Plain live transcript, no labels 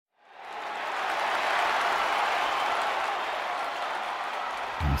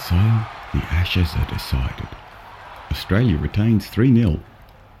And so the Ashes are decided. Australia retains 3-0.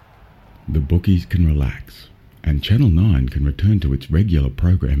 The bookies can relax, and Channel 9 can return to its regular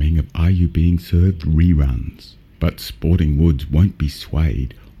programming of Are You Being Served reruns. But Sporting Woods won't be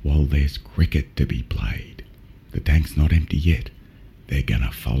swayed while there's cricket to be played. The tank's not empty yet. They're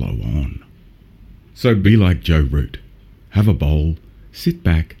gonna follow on. So be like Joe Root. Have a bowl, sit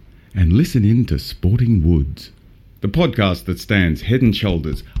back, and listen in to Sporting Woods, the podcast that stands head and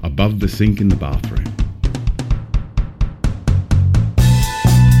shoulders above the sink in the bathroom.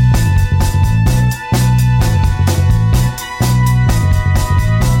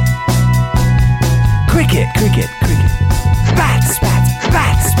 Cricket. Bats.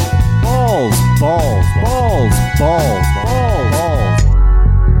 Balls.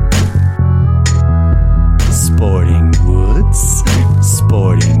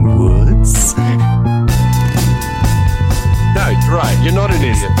 Sporting Woods. No, right. You're not an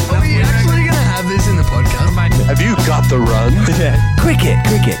idiot. Are we actually going to have this in the podcast? Have you got the run? Cricket.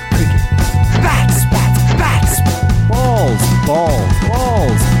 Bats. Balls.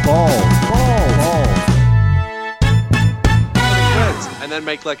 And then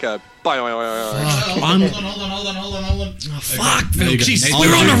make like a... Hold on. Oh, fuck, Phil. Jeez,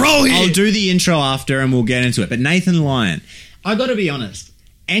 we're on a roll here. I'll do the intro after and we'll get into it. But Nathan Lyon, I got to be honest.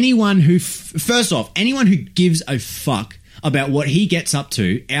 Anyone who, first off, anyone who gives a fuck about what he gets up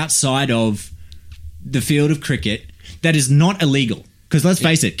to outside of the field of cricket, that is not illegal. Because let's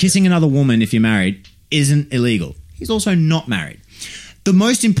face it, kissing another woman if you're married isn't illegal. He's also not married. The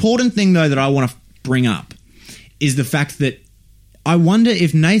most important thing, though, that I want to bring up is the fact that I wonder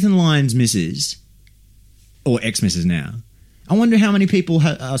if Nathan Lyon's missus, or ex-missus now, I wonder how many people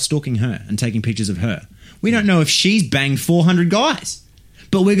are stalking her and taking pictures of her. We don't know if she's banged 400 guys.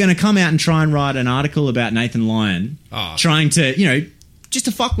 But we're going to come out and try and write an article about Nathan Lyon trying to, just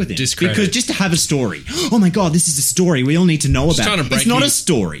to fuck with him. Discredit. Because just to have a story. Oh my God, this is a story we all need to know about. trying to break It's not you. a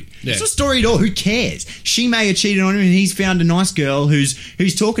story. Yeah. It's not a story at all. Who cares? She may have cheated on him and he's found a nice girl who's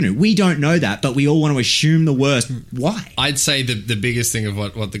talking to him. We don't know that, but we all want to assume the worst. Why? I'd say the biggest thing of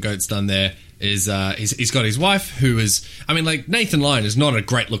what the GOAT's done there is he's got his wife who is... I mean, like, Nathan Lyon is not a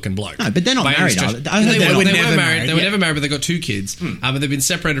great-looking bloke. No, but they're not By any married, stretch. are they? I heard They they were were never never married. married, They were yeah. never married, but they got 2 kids. But they've been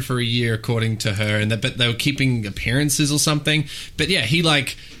separated for a year, according to her, but they were keeping appearances or something. But yeah, he's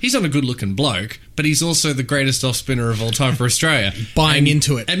not a good-looking bloke, but he's also the greatest off-spinner of all time for Australia. Buying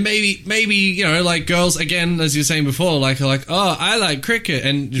into it. And maybe like girls, again, as you were saying before, like, oh, I like cricket.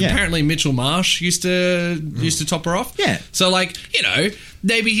 And Yeah. apparently Mitchell Marsh used to top her off. Yeah. So,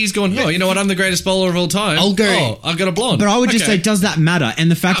 maybe he's gone, oh, you know what, I'm the greatest bowler of all time. I'll go. Oh, I've got a blonde. But I would just Okay. say, does that matter? And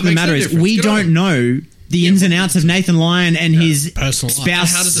the fact of the makes matter no is, difference. we Good on don't him. know the ins and outs of Nathan Lyon and his Personal life.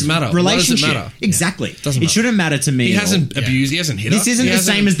 spouse How does it matter? Why does it relationship. matter? Exactly. Doesn't It matter. shouldn't matter to me. He at hasn't all. abused, he hasn't hit her. This isn't He the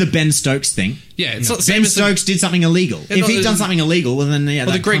hasn't- same as the Ben Stokes thing. Yeah, it's not the same Ben as the- Stokes did something illegal. Yeah, If no, he'd done something illegal, well then yeah. Well,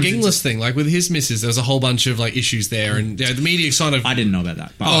 the that Greg comes into- Inglis thing, like with his missus, there was a whole bunch of issues there, and the media kind of... I didn't know about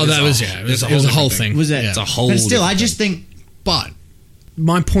that. But Oh, that was, It's it was a different whole thing. thing. was it? Yeah. It's a whole But still, I different just think But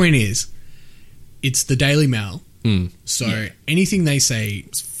my point is, it's the Daily Mail, so anything they say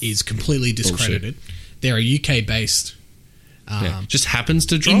is completely discredited. They're a UK-based... just happens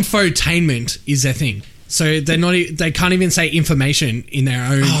to drop. infotainment is their thing. So they're not. They can't even say information in their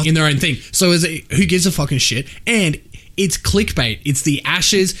own thing. So who gives a fucking shit? And it's clickbait. It's the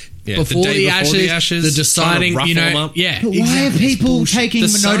Ashes Yeah, before, the day the, before ashes, the Ashes, the deciding. trying to You ruffle know, them up. yeah. But why exactly. are It's people bullshit. taking The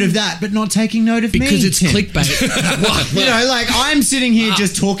note Sun- of that but not taking note of me? Because it's Tim? clickbait. I'm sitting here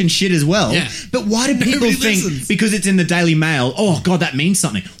just talking shit as well. Yeah. But why do people Nobody think listens. because it's in the Daily Mail? Oh God, that means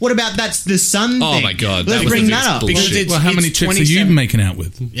something. What about that's the Sun? Oh thing? my God, that let's was bring the that up. biggest Because bullshit. it's, How many it's chicks are you 27. making out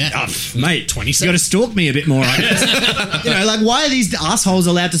with? Yeah, Mate, 27. You got to stalk me a bit more, I guess. Why are these assholes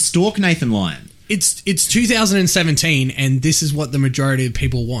allowed to stalk Nathan Lyon? It's 2017, and this is what the majority of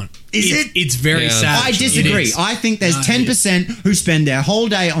people want. It's very Yeah. sad. I disagree. I think there's 10% who spend their whole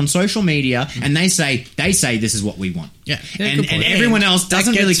day on social media and they say this is what we want. Yeah. And everyone else That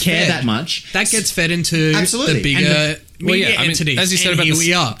doesn't really gets care fed. that much. That gets fed into Absolutely. the bigger And media I mean, entities. as you said And about here the-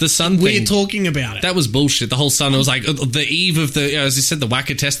 we are. the Sun We're thing. talking about it. That was bullshit. The whole Sun, it was like the eve of the, as you said, the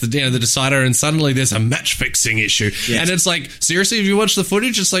Wacker test, the decider, and suddenly there's a match fixing issue. Yes. And it's like, seriously, if you watch the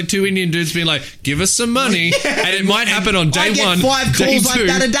footage, it's like 2 Indian dudes being like, give us some money, and it might happen on day I get 1, 5 day calls like 2.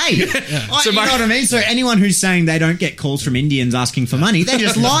 that a day. So You know what I mean? So anyone who's saying they don't get calls from Indians asking for money, they're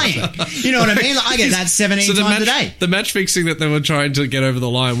just lying. You know what I mean? I get that 17 the times a day. The match fixing that they were trying to get over the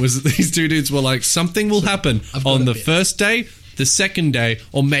line was that these 2 dudes were like, something will happen I've got on a the bit. first day, the second day,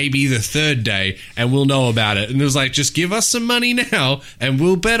 or maybe the third day, and we'll know about it. And it was like, just give us some money now, and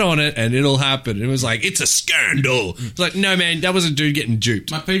we'll bet on it, and it'll happen. And it was like, it's a scandal. It's like, no, man, that was a dude getting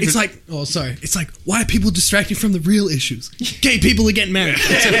duped. My favorite. It's like, oh, sorry. It's like, why are people distracted from the real issues? Gay people are getting married.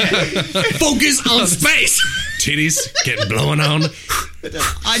 Focus on space. Titties getting blown on.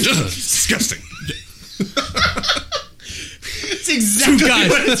 Disgusting. It's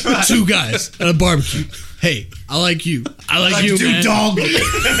exactly Two guys at a barbecue. Hey, I like you. I like you, man. dog.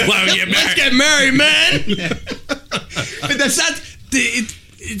 Why don't you get Let's married? get married, man. But that's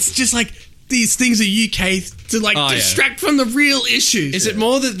It's just like these things are UK to like Oh, yeah. distract from the real issues. Is it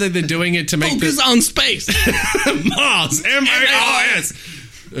more that they're doing it to make Focus on space. Mars? M-A-R-S.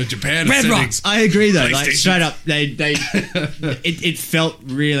 Japan is Red sending- Rocks. I agree though. Like PlayStation. straight up, it felt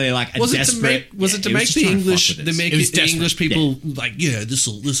really like a Was it to desperate. make? Was it to yeah, make just the trying to English? fuck with The us. make It was the desperate. English people like, yeah,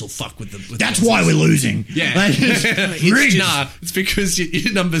 this'll fuck with them. That's why we're losing. Yeah, Like, it's because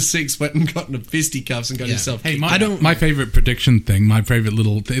your number 6 went and got in a fisticuffs and got himself. Hey, kicked. my favorite prediction thing, my favorite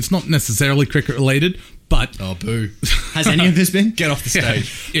little. It's not necessarily cricket related, but Oh, boo! has any of this been? Get off the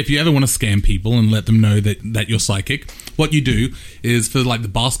stage. if you ever want to scam people and let them know that you're psychic, what you do is for like the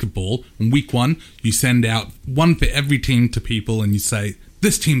basketball, in week 1, you send out one for every team to people and you say,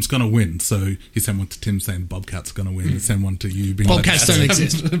 this team's going to win. So you send one to Tim saying Bobcats going to win. You send one to you being Bobcats like, don't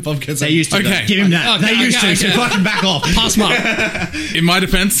exist. Bobcats. They used to. Okay. Give him that. Okay, they used okay, to. okay. So fucking back off. Pass mark. In my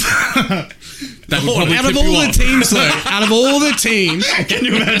defense, that would probably Out of tip you all the off. teams, though, out of all the teams, Can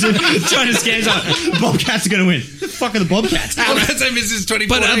you imagine trying to scare someone? Bobcats are going to win. The fuck are the Bobcats? Bobcats and Mrs. 2014.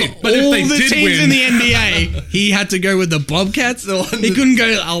 but out of But if all they the did teams win- in the NBA, he had to go with the Bobcats. He couldn't go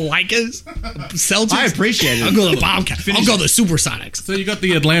to the Lakers, Celtics. I appreciate it. I'll go to the Bobcats. I'll go to the Supersonics. So you got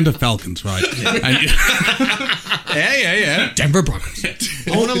the Atlanta Falcons, right? And yeah. Denver Broncos.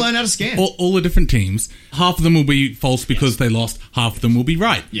 I want to learn how to scam. all the different teams, half of them will be false because they lost, half of them will be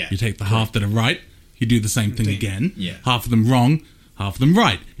right. Yeah. You take the half that are right, you do the same thing again. Yeah. Half of them wrong, half of them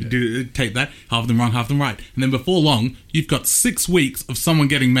right. You take that, half of them wrong, half of them right. And then before long, you've got 6 weeks of someone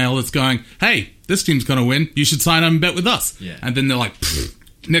getting mail that's going, hey, this team's going to win. You should sign up and bet with us. Yeah. And then they're like, pfft.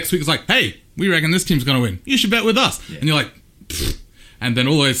 Next week it's like, hey, we reckon this team's going to win. You should bet with us. And you're like, pfft. And then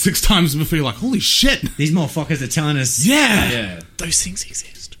all those 6 times before you're like, holy shit. These motherfuckers are telling us. Yeah. Yeah. Those things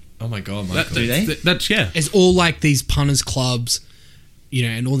exist. Oh my god, Michael. Do they? That's, yeah. It's all like these punters clubs, you know,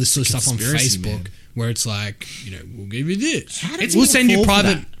 and all this sort of stuff on Conspiracy, Facebook, man. where it's like, you know, we'll give you this. How did We'll people send you fall for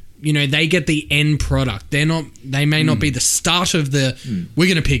private. that? You know, they get the end product. They may not be the start of the. We're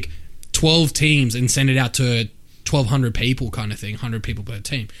going to pick 12 teams and send it out to 1,200 people, kind of thing, 100 people per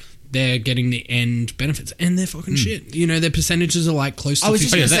team. They're getting the end benefits, and they're fucking shit. You know, their percentages are like close to. I was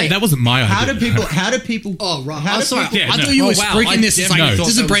just 50%. gonna say, that wasn't my How idea. do people? Oh right. How I'm do sorry. people- Yeah, I no. thought you were Oh, wow. breaking I this. It's like, definitely this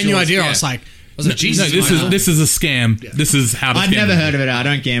is thought a that brand was new yours. idea. I Yeah. was like, Was it No, Jesus? this is a scam. This is how to I've scam never them. heard of it. I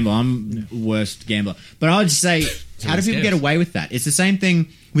don't gamble. I'm the worst gambler. But I would just say, how do people scams. get away with that? It's the same thing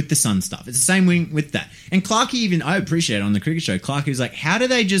with the Sun stuff. It's the same thing with that. And Clarkey even, I appreciate it on the cricket show. Clarkey was like, how do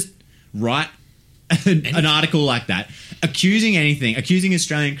they just write an article like that, accusing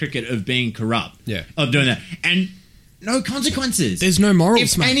Australian cricket of being corrupt, Yeah. of doing that, and no consequences. there's no morals,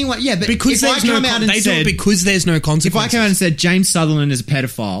 If mate. anyone, yeah, but because if I there's no come out and they do said- it because there's no If I consequences. came out and said James Sutherland is a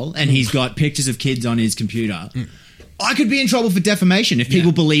pedophile and he's got pictures of kids on his computer, I could be in trouble for defamation if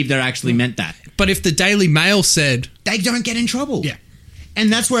people believe they're actually meant that. but if the Daily Mail said, They don't get in trouble. Yeah. And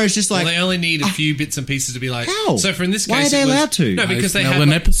that's where it's just like, Well, they only need a few bits and pieces to be like. How? So for in this case, Why are they it was- allowed to? No, because they Now, have an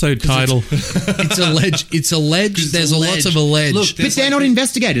like, episode title. it's alleged, it's alleged, there's a lots of alleged. Look, but there's they're like- not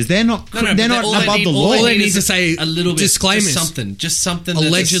investigators. They're not. No, no, they're but not all they above need- the all law. All they need is to say a little bit, disclaimers. just something. that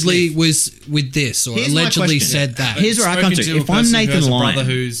allegedly they're was with this or Here's my allegedly question. said that. Here's where I come Spoken to. to a If I'm person who Nathan has a Lyon, brother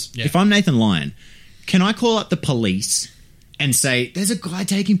who's- yeah. if I'm Nathan Lyon, can I call up the police and say there's a guy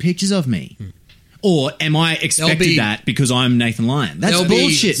taking pictures of me? Or am I expected be- that because I'm Nathan Lyon? That's There'll be-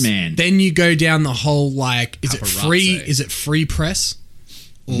 bullshit, man. Then you go down the whole like, is it Paparazzi. free? Is it free press?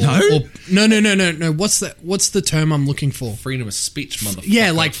 Or, No. no. What's the term I'm looking for? freedom of speech, motherfucker. Yeah,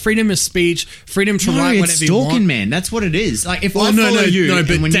 like freedom of speech, freedom to No, write it's whatever you stalking, want. man. That's what it is. Like if Well, I follow you, no, and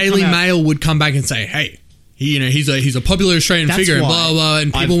but when you Daily come out- Mail would come back and say, hey, he's a popular Australian That's figure and why blah blah,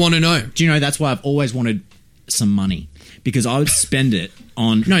 and people I've- want to know. Do you know that's why I've always wanted some money because I would spend it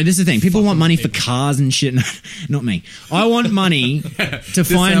on. No, this is the thing. People want money for cars and shit. Not me. I want money to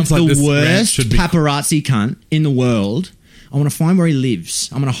find sounds like the this rant worst should be- paparazzi cunt in the world. I want to find where he lives.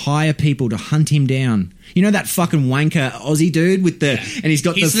 I'm going to hire people to hunt him down. You know that fucking wanker Aussie dude with the and he's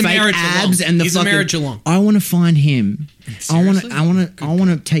got He's the the fake mayor of abs Geelong. and the He's the fucking. mayor of Geelong. I want to find him I want Seriously?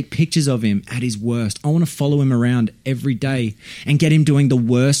 to take pictures of him at his worst. I want to follow him around every day and get him doing the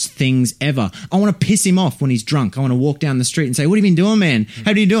worst things ever. I want to piss him off when he's drunk. I want to walk down the street and say, "What have you been doing, man?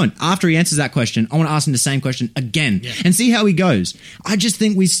 How are you doing?" After he answers that question, I want to ask him the same question again and see how he goes. I just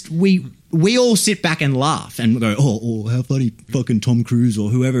think we all sit back and laugh and go, oh, how funny fucking Tom Cruise or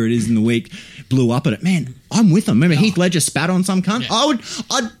whoever it is in the week blew up at it. Man, I'm with him. Remember Heath Ledger spat on some cunt?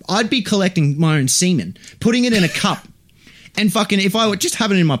 Yeah. I'd be collecting my own semen, putting it in a cup, and fucking, if I would just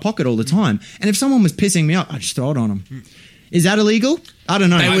have it in my pocket all the time, and if someone was pissing me off, I'd just throw it on them. Is that illegal? I don't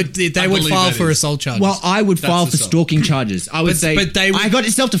know. They would believe file that for is. assault charges. Well, I would file for assault. stalking charges. I would say, but they would- I got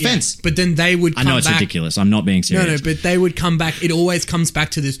it self-defense. Yeah, but then they would I come know it's back. ridiculous. I'm not being No, serious. but they would come back. It always comes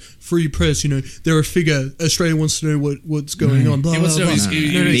back to this free press. They're a figure. Australia wants to know what's going on. Blah, He wants blah, to know blah.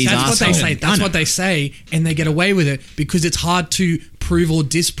 his- No, These that's what they assholes. say. I That's know. what they say, and they get away with it because it's hard to prove or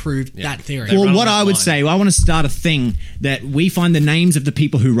disprove that theory. They Well, run what that I would line. say, I want to start a thing that we find the names of the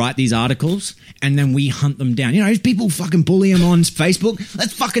people who write these articles and then we hunt them down. If people fucking bully him on Facebook,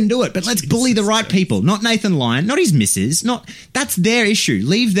 let's fucking do it. But let's bully the right people, not Nathan Lyon, not his missus. That's their issue.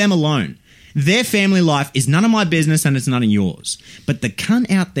 Leave them alone. Their family life is none of my business and it's none of yours. But the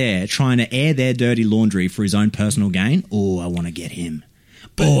cunt out there trying to air their dirty laundry for his own personal gain, I want to get him.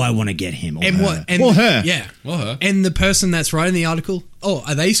 I want to get him or and her. what? And or her. Yeah. Or her. And the person that's writing the article.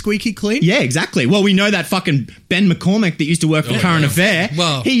 Are they squeaky clean? Yeah, exactly. Well, we know that fucking Ben McCormick that used to work for Current Affair.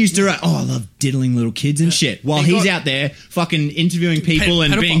 Well- he used to write, I love diddling little kids and shit. While He he's got- out there fucking interviewing people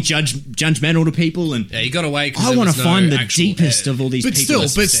and pedophile. being judgmental to people. And Yeah, he got away. 'cause I there want was to no find the actual- deepest of all these But people.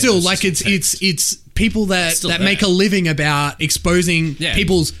 still, like it's people that Still make there. a living about exposing Yeah.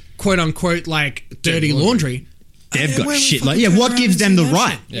 people's quote unquote like dirty laundry. They've got Where we shit like, fucking yeah, turn what around gives and them say the that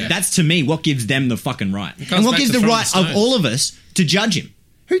right? shit? Yeah. That's to me what gives them the fucking right. comes And what back gives to the throwing right stones. of all of us to judge him.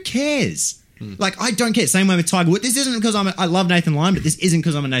 Who cares? Like, I don't care. Same way with Tiger Woods. This isn't because I love Nathan Lyon, but this isn't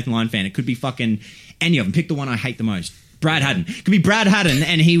because I'm a Nathan Lyon fan. It could be fucking any of them. Pick the one I hate the most. Brad Haddon. It could be Brad Haddon,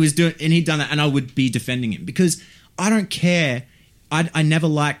 and he'd done that, and I would be defending him because I don't care. I never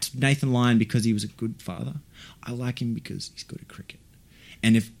liked Nathan Lyon because he was a good father. I like him because he's good at cricket.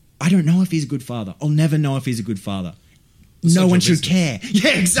 And if I don't know if he's a good father, I'll never know if he's a good father. No not one your should care.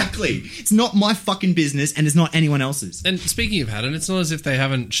 Yeah, exactly. It's not my fucking business, and it's not anyone else's. And speaking of Haddon, it's not as if they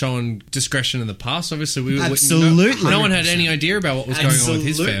haven't shown discretion in the past. Obviously, Absolutely. no one had any idea about what was going on with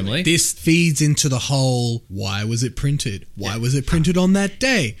his Absolutely. family. This feeds into the whole why was it printed? Why was it printed on that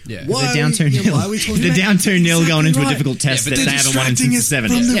day? Yeah. Why They're down 2-0. why are we talking They're about- down 2-0 going into a Exactly difficult test Yeah, but that they're they haven't won in distracting since the us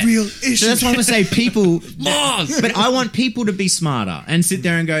 70s. from the Yeah. real issue. So that's why I'm going to say people... Mars! But I want people to be smarter and sit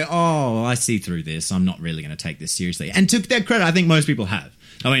there and go, oh, I see through this. I'm not really going to take this seriously. And to their credit, I think most people have.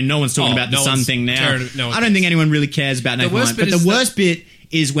 I mean, no one's talking Oh, about the no Sun one's thing now. tearing- no one I don't think anyone really cares about Nathan worst Lyon. bit But is the that- worst bit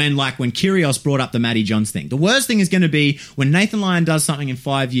is when Kyrgios brought up the Matty Johns thing. The worst thing is going to be when Nathan Lyon does something in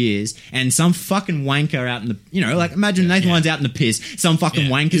 5 years and some fucking wanker out in the, like imagine Nathan Lyon's out in the piss, some fucking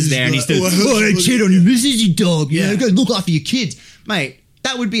wanker's there and he's still, I cheat on your missus, you dog. Yeah. Go look after your kids. Mate,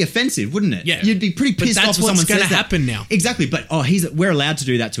 that would be offensive, wouldn't it? Yeah. You'd be pretty But pissed that's off if what's someone gonna says that. happen now. Exactly, but we're allowed to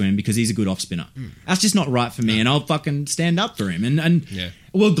do that to him because he's a good off spinner. That's just not right for me, and I'll fucking stand up for him, and Yeah.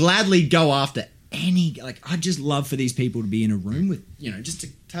 we'll gladly go after any. Like, I just love for these people to be in a room with, just to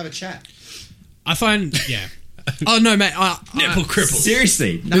have a chat. I find Oh no, mate. Nipple cripple.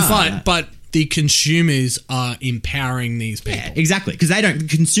 Seriously, but the consumers are empowering these people. Yeah, exactly. Because they don't, the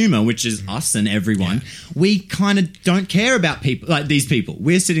consumer, which is us and everyone, we kind of don't care about people like these people.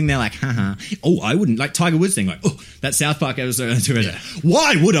 We're sitting there like, haha. Oh, I wouldn't, like Tiger Woods thing, like, oh, that South Park episode.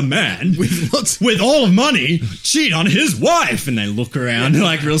 Why would a man with all of money cheat on his wife? And they look around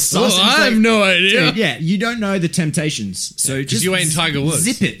like real sus. Oh, And it's I have like, no idea. dude, yeah, you don't know the temptations. So just you ain't Tiger Woods.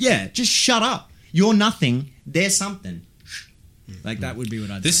 Zip it. Yeah, just shut up. You're nothing. They're something. Like that would be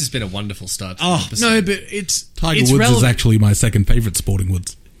what I'd This say. has been a wonderful start. To Oh, the episode. No, but it's Tiger it's Woods relevant. is actually my second favourite sporting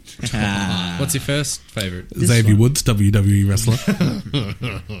Woods. What's your first favourite? Xavier Woods, WWE wrestler.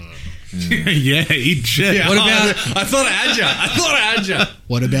 yeah, eat shit. What about I thought I had you.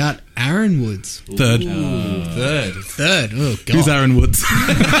 what about Aaron Woods? Third. Third. Oh god. Who's Aaron Woods?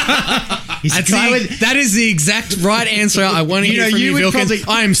 He's That's try the, with- that is the exact right answer I want to You hear know, from you you, would Vilkins. probably-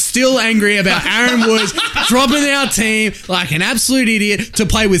 I am still angry about Aaron Woods dropping our team like an absolute idiot to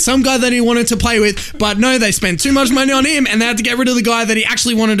play with some guy that he wanted to play with, but no, they spent too much money on him and they had to get rid of the guy that he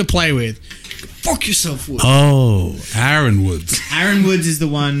actually wanted to play with. Fuck yourself, Woods. Oh, Aaron Woods. Aaron Woods is the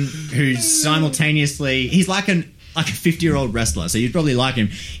one who's simultaneously, he's like a 50-year-old wrestler, so you'd probably like him.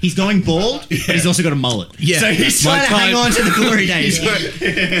 He's going bald, but he's also got a mullet. Yeah. So he's My trying to hang type. on to the glory days.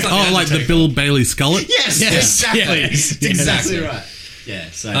 Oh, like the Bill Bailey Skullet? Yes, Yes, exactly. yes, Exactly right. Yeah,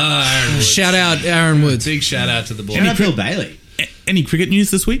 so Aaron Woods. Shout out Aaron Woods. Big shout out to the boy. shout out Bill Bailey. Any cricket news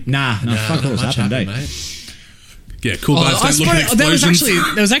this week? Nah, fuck all Much happened, happened, eh? mate. Yeah, cool guys. I Don't look at suppose there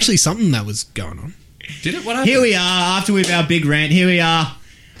explosions. was actually something that was going on. Did it? What happened? Here we are, after we've our big rant, here we are.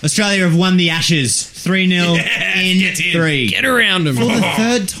 Australia have won the Ashes 3-0 in 3. Get around him. For the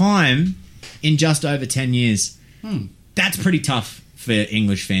third time in just over 10 years. That's pretty tough for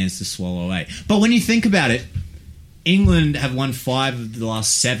English fans to swallow, eh? But when you think about it, England have won 5 of the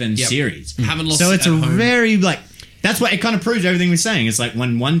last 7 Yep. series. Haven't lost So it's at a home. very, that's what it kind of proves everything we're saying. It's like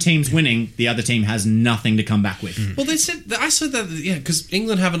when one team's winning, the other team has nothing to come back with. Well, I said that, yeah, because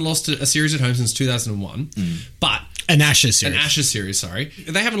England haven't lost a series at home since 2001, but An Ashes series. An Ashes series, sorry.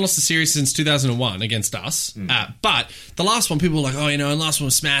 They haven't lost a series since 2001 against us. But the last one, people were like, and last one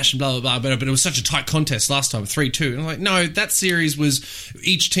was smash and blah, blah, blah. But it was such a tight contest last time, 3-2. And I'm like, no, that series was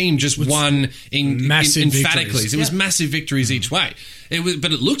each team just won massive emphatically. victories. It was massive victories each way.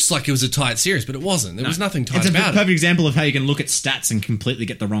 But it looks like it was a tight series, but it wasn't. There was nothing tight It's a about perfect it. example of how you can look at stats and completely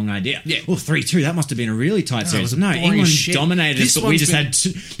get the wrong idea. Yeah. Well, 3-2, that must have been a really tight it series. was a No, boring England shit. dominated This us, but we one's just been-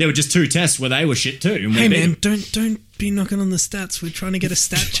 had there were just 2 tests where they were shit too. And Hey we beat man, them. don't be knocking on the stats. We're trying to get a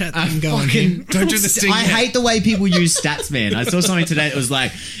stat chat thing going here. Don't do the sting I yet. hate the way people use stats, man. I saw something today that was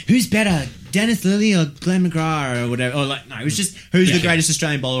like, who's better, Dennis Lilly or Glenn McGrath or whatever? Or like, no, it was just, who's the greatest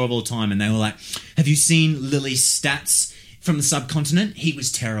Australian bowler of all time? And they were like, have you seen Lilly's stats from the subcontinent? He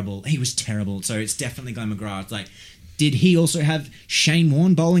was terrible. So it's definitely Glenn McGrath. It's like, did he also have Shane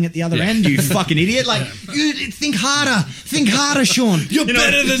Warne bowling at the other end? You fucking idiot! Like, you think harder, Sean. You're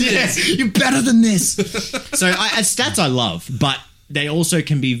better than this. You're better than this. So, stats I love, but they also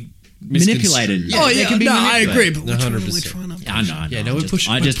can be manipulated. Misconstrued. They can be I manipulated. agree, but we're 100%. trying to. I know. Yeah, no, we're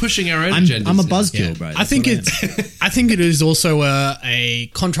pushing our own I'm agendas. a here. buzzkill, bro. I think it is also a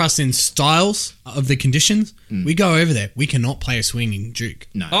contrast in styles of the conditions. We go over there, we cannot play a swinging Duke.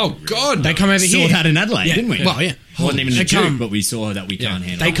 no. Oh, God. They come over saw here. that in Adelaide, Yeah. didn't we? Well, yeah. Wasn't even They a joke, come- but we saw that we can't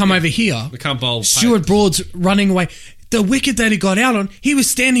handle. They it. come over here. We can't bowl. Stuart Broad's running away. The wicket that he got out on, he was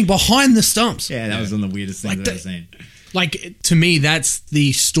standing behind the stumps. Yeah, that was one of the weirdest things Like I've ever seen. Like, to me, that's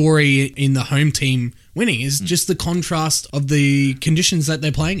the story in the home team winning, is just the contrast of the conditions that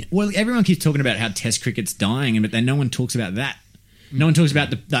they're playing in. Well, everyone keeps talking about how Test cricket's dying, but then no one talks about that. No one talks about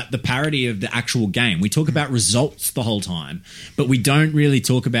the parity of the actual game. We talk about results the whole time, but we don't really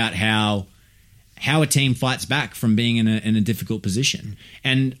talk about how a team fights back from being in a difficult position.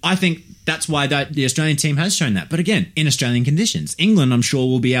 And I think that's why the Australian team has shown that. But again, in Australian conditions. England, I'm sure,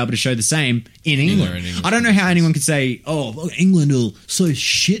 will be able to show the same in England. in English I don't know how anyone could say, look, England are so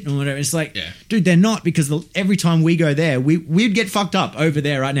shit or whatever. It's like, Yeah. dude, they're not, because every time we go there, we'd get fucked up over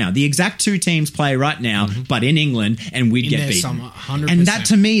there right now. The exact 2 teams play right now, but in England, and we'd In get there beaten. somewhere, 100%. And that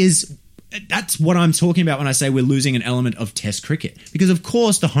to me is... That's what I'm talking about when I say we're losing an element of Test cricket. Because, of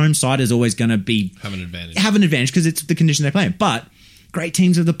course, the home side is always going to Have an advantage. have an advantage because it's the condition they play in. But great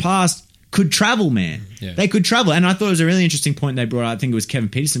teams of the past could travel, man. Yeah. They could travel. And I thought it was a really interesting point they brought up. I think it was Kevin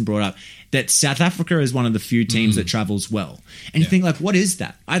Peterson brought up that South Africa is one of the few teams that travels well. And you think, like, what is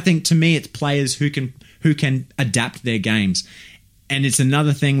that? I think, to me, it's players who can adapt their games. And it's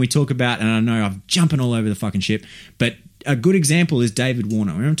another thing we talk about, and I know I'm jumping all over the fucking ship, but a good example is David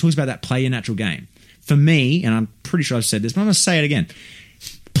Warner. Everyone talks about that play your natural game. For me, and I'm pretty sure I've said this, but I'm going to say it again.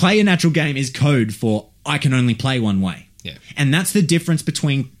 Play your natural game is code for I can only play one way. Yeah. And that's the difference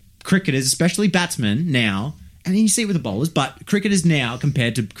between cricketers, especially batsmen now, and you see it with the bowlers, but cricketers now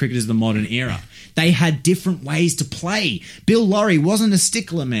compared to cricketers of the modern era. They had different ways to play. Bill Lawry wasn't a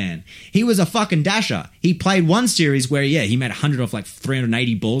stickler, man. He was a fucking dasher. He played one series where, he made 100 off like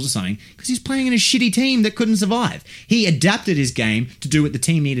 380 balls or something because he's playing in a shitty team that couldn't survive. He adapted his game to do what the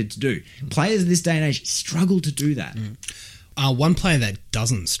team needed to do. Players of this day and age struggle to do that. One player that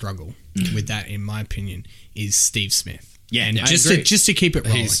doesn't struggle with that, in my opinion, is Steve Smith. Yeah, and I just agree. to keep it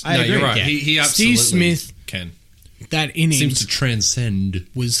rolling, I agree. You're right. Yeah. He absolutely Steve Smith can. that innings Seems to transcend.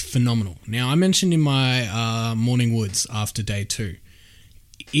 was phenomenal. Now, I mentioned in my morning woods after day 2,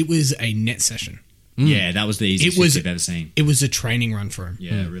 it was a net session. Yeah, that was the easiest It was- I've ever seen. It was a training run for him.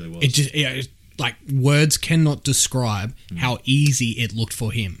 Yeah, it really was. It just like words cannot describe how easy it looked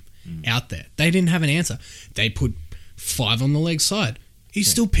for him out there. They didn't have an answer. They put 5 on the leg side. He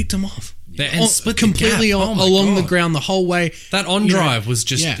still picked them off. And split the completely gap. Oh my along the God. ground the whole way. That on You know, drive was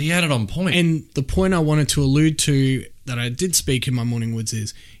just, yeah. he had it on point. And the point I wanted to allude to that I did speak in my morning woods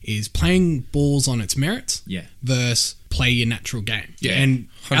is playing balls on its merits Yeah. versus play your natural game. Yeah, And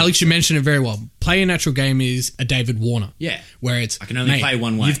 100%. Alex, you mentioned it very well. Play your natural game is a David Warner. Yeah. Where it's I can only play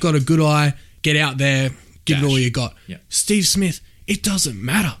one way. You've got a good eye, get out there, give it Dash. all you got. Yeah. Steve Smith, it doesn't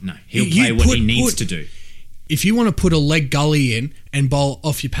matter. No, he'll You play what he put- needs put- to do. if you want to put a leg gully in and bowl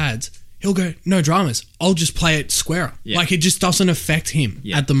off your pads, he'll go, no dramas. I'll just play it squarer. Yeah. Like, it just doesn't affect him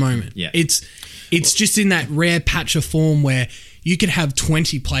Yeah. at the moment. Yeah. It's just in that rare patch of form where you could have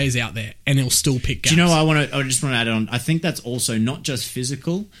 20 players out there and he'll still pick gaps. Do you know? I just want to add on. I think that's also not just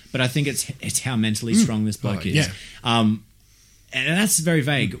physical, but I think it's how mentally strong this bloke is. yeah. And that's very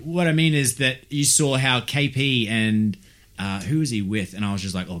vague. What I mean is that you saw how KP and who was he with? And I was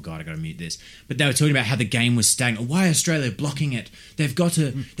just like, oh God, I got to mute this. But they were talking about how the game was stagnant. Why is Australia blocking it? They've got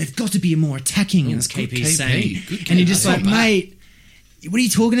to be more attacking, as good KP's KP. saying. Good And you're KP. just That's like, not bad. mate, what are you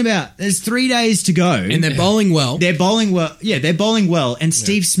talking about? There's 3 days to go. And they're bowling well. They're bowling well. Yeah, they're bowling well. And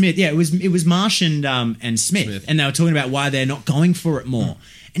Steve Smith, it was Marsh and Smith, and they were talking about why they're not going for it more.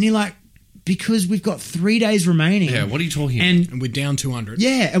 And you're like, because we've got 3 days remaining. Yeah, what are you talking about? And we're down 200.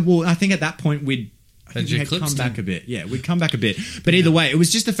 Yeah, well, I think at that point we'd Had you come eclipsed back him? a bit. Yeah, we'd come back a bit. But either way, it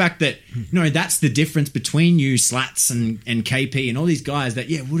was just the fact that that's the difference between you, Slats and KP and all these guys that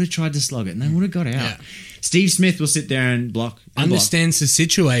would have tried to slug it and they would have got out. Yeah. Steve Smith will sit there and block. Understands the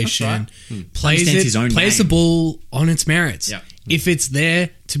situation, plays Understands his own plays game. the ball on its merits. Yeah. If it's there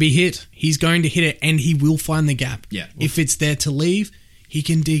to be hit, he's going to hit it and he will find the gap. Yeah. If it's there to leave, he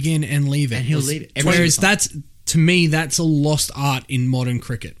can dig in and leave it. And he'll leave it every Whereas time. that's, to me, that's a lost art in modern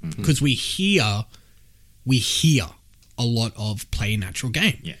cricket because we hear a lot of play a natural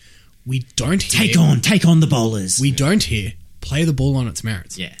game. Yeah. We don't hear Take on the bowlers. we don't hear play the ball on its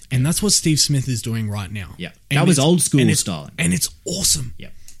merits. Yeah. And that's what Steve Smith is doing right now. Yeah. And That was it's- old school and it's- styling. And it's awesome.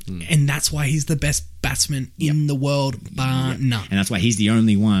 Yep. And that's why he's the best batsman in the world, bar none. And that's why he's the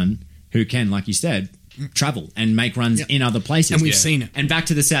only one who can, like you said, travel and make runs in other places. And we've seen it. And back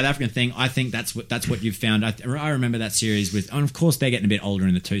to the South African thing, I think that's what you've found. I remember that series with, and of course they're getting a bit longer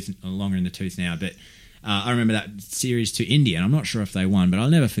in the tooth now, but I remember that series to India, and I'm not sure if they won, but I'll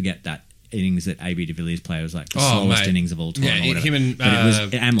never forget that innings that AB de Villiers played. It was like the slowest mate. innings of all time. Yeah, or whatever. him and, But it was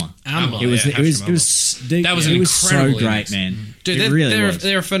Amla. It was Yeah, it was Hashim That was an it was so incredible great, innings. man. Dude, it they're, really they're, was.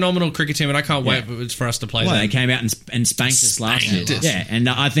 they're a phenomenal cricket team, and I can't wait for us to play Well, them. they came out and spanked us last year. Spanked us. Yeah, and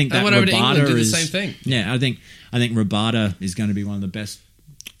I think They that went over to England, Rabada did the is same thing. Yeah, I think Rabada is going to be one of the best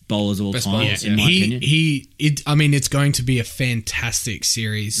bowlers of all Best time, bowlers, in my opinion. It's going to be a fantastic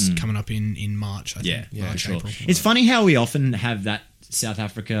series coming up in March. I think. Yeah, March, for sure. April. It's funny how we often have that South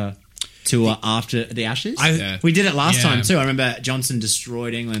Africa tour after the Ashes. Yeah. We did it last Yeah. time too. I remember Johnson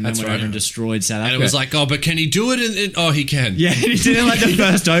destroyed England, That's then went right. over and destroyed South Africa. And it was like, oh, but can he do it? Oh, he can. yeah, he did it like the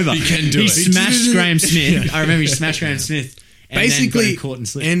first over. He can do He it. smashed Graham Smith. I remember he smashed Graham Smith. And then got Basically, him caught and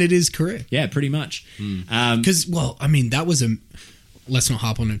slipped. ended his career. Yeah, pretty much. Because, that was a. Let's not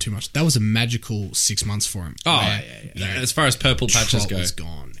harp on it too much. That was a magical 6 months for him. Oh, where, yeah. As far as purple patches Trott go, was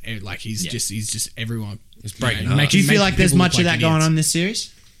gone. Like he's just everyone. It's breaking you know, hearts. making- Do you feel like there's people much look of that like going idiots. on this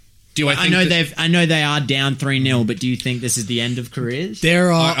series? do I think that- I know they are down 3-0, but do you think this is the end of careers?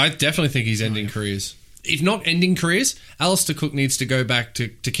 There are. I definitely think he's ending careers. If not ending careers, Alistair Cook needs to go back to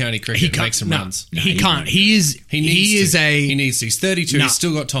county cricket and make some runs. He can't. He is. He needs to. He's 32. No. He's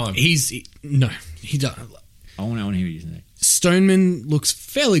still got time. He doesn't. I want to hear what you say. Stoneman looks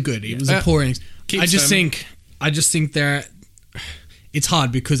fairly good. It was a poor innings. Keep I just Stoneman. think they're. It's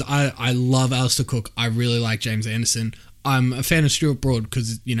hard because I love Alistair Cook. I really like James Anderson. I'm a fan of Stuart Broad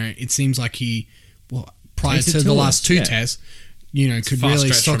because it seems like he, prior Takes it to to the us, last two yeah. tests, could fast really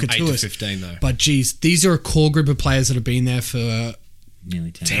stretch stock from it 8 to to us. 15 though. But geez, these are a core group of players that have been there for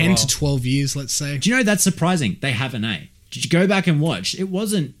Nearly 10. 10 to 12 years, let's say. Do you know that's surprising? They have an A. Did you go back and watch? It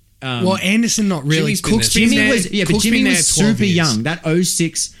wasn't. Well, Anderson not really. Jimmy's been Cook's there. been Jimmy there. was but Cook's Jimmy been there was 12 super years. young. That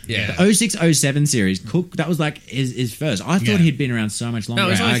 06, Yeah. the 06-07 series, Cook, that was like his first. I thought Yeah. he'd been around so much longer. No,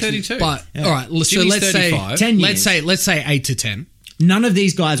 he's I only actually- 32. But Yeah. all right, so Jimmy's let's 35. say 10 let's years. say 8 to 10. None of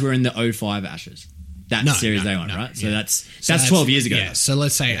these guys were in the 05 Ashes. That No, series no, they won, no, right? So yeah. that's 12 years ago. Yeah, so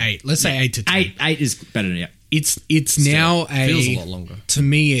let's say 8. Let's say 8 to 10. Eight is better than It's now feels a lot longer. To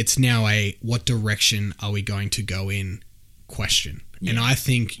me, it's now a what direction are we going to go in question. And I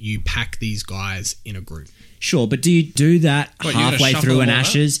think you pack these guys in a group. Sure, but do you do that What, you're gonna halfway shuffle through an them all up?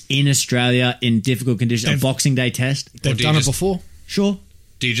 Ashes in Australia in difficult conditions, a They've- Boxing Day test? They've do you done it just- before. Sure.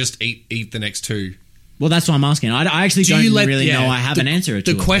 Do you just eat the next two? Well, that's what I'm asking. I actually don't really know. I have an answer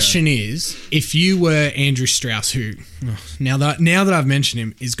to The it. question is, if you were Andrew Strauss, who now that I've mentioned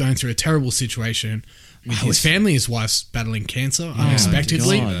him, is going through a terrible situation with his family, his wife's battling cancer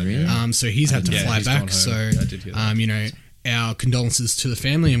unexpectedly. God, really? So he's had to Yeah, fly he's gone back. home. So I did hear that. our condolences to the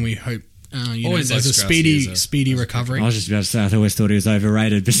family, and we hope Always there's a like Strauss, he is speedy recovery. I was just about to say, I always thought he was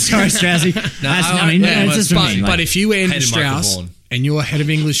overrated, but sorry, Straussy. Yeah, it's just for me. but if you were Andrew Hated Michael Strauss Vaughan. and you're head of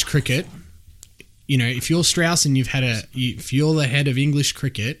English cricket, if you're Strauss and if you're the head of English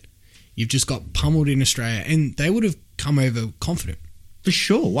cricket, You've just got pummeled in Australia, and they would have come over confident. For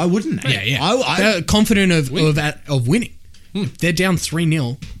sure. Why wouldn't they? Yeah. They're confident of winning. They're down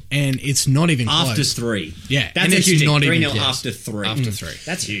 3-0, and it's not even close. After 3. Yeah, That's and a it's huge not thing. even 3-0 close. after 3. After 3.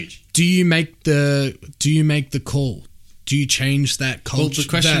 That's huge. Do you make the call? Do you change that culture? Well, the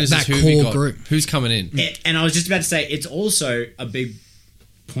question is that who have you core got? group? Who's coming in? And I was just about to say, it's also a big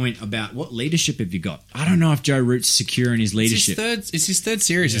point about what leadership have you got. I don't know if Joe Root's secure in his leadership. It's his third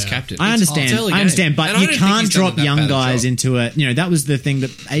series as captain. I It's understand, early I understand, game. but And I you don't think can't he's done drop that young bad a guys job. into a. That was the thing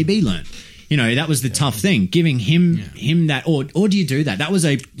that AB learned. That was the tough thing, giving him that, or do you do that? That was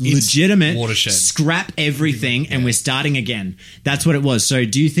a legitimate watershed. scrap everything and we're starting again. That's what it was. So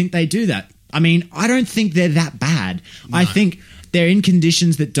do you think they do that? I mean, I don't think they're that bad. No. I think they're in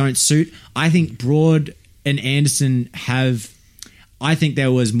conditions that don't suit. I think Broad and Anderson have. I think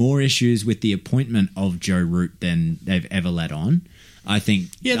there was more issues with the appointment of Joe Root than they've ever let on. I think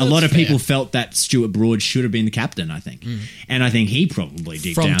a lot of people felt that Stuart Broad should have been the captain, I think. And I think he probably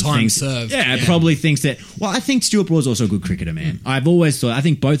deep From down time thinks... served. Probably thinks that... Well, I think Stuart Broad's also a good cricketer, man. I've always thought... I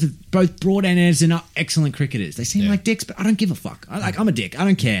think both Broad and Anderson are excellent cricketers. They seem like dicks, but I don't give a fuck. I'm a dick. I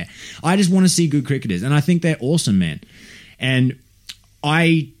don't care. I just want to see good cricketers. And I think they're awesome, man. And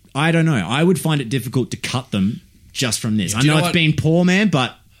I don't know. I would find it difficult to cut them just from this. I know it's been poor, man,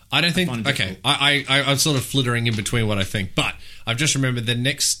 but... I don't think... Okay, I'm sort of flittering in between what I think, but I've just remembered the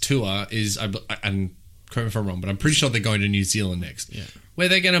next tour is... And correct me if I'm wrong, but I'm pretty sure they're going to New Zealand next, where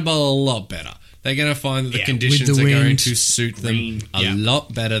they're going to bowl a lot better. They're going to find that the conditions with the are going wind, to suit them a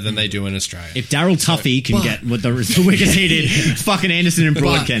lot better than they do in Australia. If Daryl Tuffy can get with the wickets he did, fucking Anderson and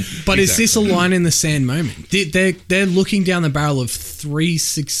Broad can. But is this a line in the sand moment? They're looking down the barrel of 3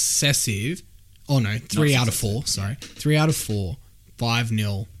 successive... Oh, no, 3 out of 4, sorry. 3 out of 4,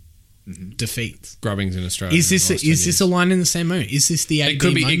 5-0 defeats. Grubbings in Australia. Is this a line in the same moment? Is this the It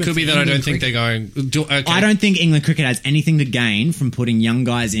could be that I don't think they're going... Okay. I don't think England cricket has anything to gain from putting young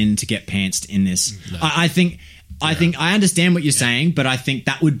guys in to get pantsed in this. No. I think I understand what you're saying, but I think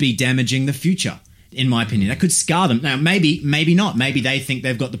that would be damaging the future, in my opinion. That could scar them. Now, maybe not. Maybe they think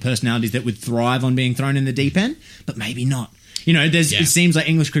they've got the personalities that would thrive on being thrown in the deep end, but maybe not. It seems like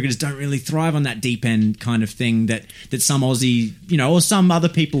English cricketers don't really thrive on that deep end kind of thing that some Aussie, or some other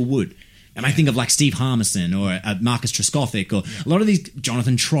people would. And I think of like Steve Harmison or Marcus Trescothick or a lot of these,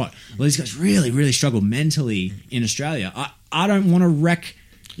 Jonathan Trott. Well, these guys really, really struggle mentally in Australia. I don't want to wreck,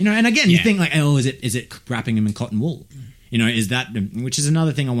 and again, you think like, oh, is it wrapping them in cotton wool? Is that, which is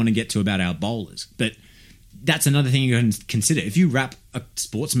another thing I want to get to about our bowlers. But that's another thing you can consider. If you wrap a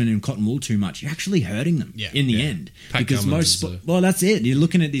sportsman in cotton wool too much, you're actually hurting them in the end. Pat because Cummins that's it. You're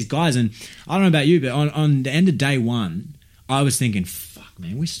looking at these guys, and I don't know about you, but on the end of day one, I was thinking, fuck,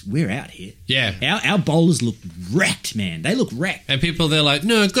 man, we're out here. Yeah. Our bowlers look wrecked, man. They look wrecked. And they're like,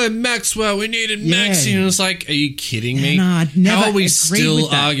 no, Glenn Maxwell, we needed Maxi. And it's like, are you kidding me? No, I'd never How are we agreed still with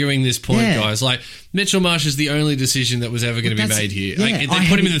that. arguing this point, Yeah. guys? Like, Mitchell Marsh is the only decision that was ever going to be made here. yeah. Like, they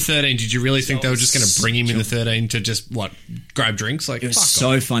put him in the 13. Did you really think they were just going to bring him in the 13 to just, grab drinks? Like, It was fuck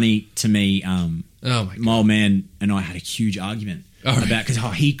so off. funny to me. Oh, my God. old man and I had a huge argument about because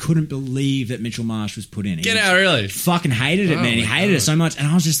he couldn't believe that Mitchell Marsh was put in. Get out, really? Fucking hated it, Oh, man. He my hated God. it so much, and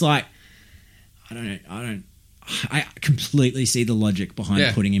I was just like, I completely see the logic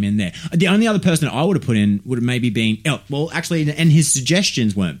behind putting him in there. The only other person I would have put in would have maybe been... and his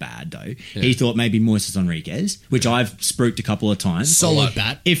suggestions weren't bad, though. Yeah. He thought maybe Moises Enriquez, which I've spruiked a couple of times. Solid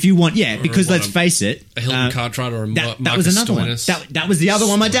bat. If you want... Yeah, because let's face it... A Hilton Cartwright or a that Marcus was another Stoinis. one. That was the other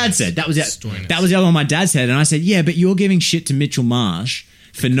one my dad said. That was Stoinis. the other one my dad said. And I said, yeah, but you're giving shit to Mitchell Marsh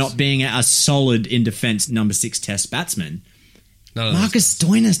for not being a solid in defence number 6 test batsman. Marcus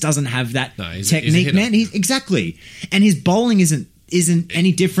Stoinis doesn't have that technique, man. Exactly. And his bowling isn't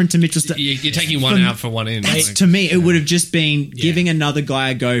any different to Mitchell Stoinis. You're taking one out for one in. To me, it would have just been giving another guy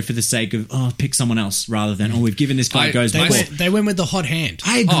a go for the sake of, pick someone else rather than, we've given this guy a go. They went with the hot hand.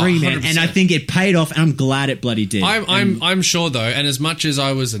 I agree, man. 100%. And I think it paid off, and I'm glad it bloody did. I'm sure, though, and as much as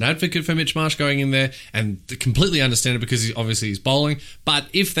I was an advocate for Mitch Marsh going in there, and completely understand it because he's bowling, but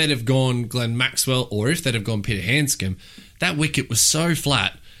if they'd have gone Glenn Maxwell or if they'd have gone Peter Handscomb, that wicket was so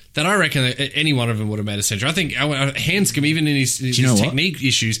flat that I reckon that any one of them would have made a century. I think Handscomb, even in his technique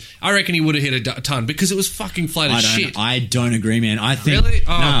issues, I recken he would have hit a ton because it was fucking flat as shit. I don't agree, man. I think... Really?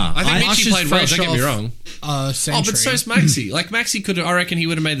 Nah. I think Mitchie played well, don't get me wrong. But so's Maxi. Like, Maxi could have... I reckon he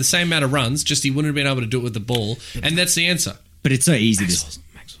would have made the same amount of runs, just he wouldn't have been able to do it with the ball, and that's the answer. But it's so easy to...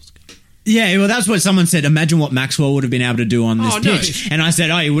 Yeah, well, that's what someone said. Imagine what Maxwell would have been able to do on this pitch. And I said,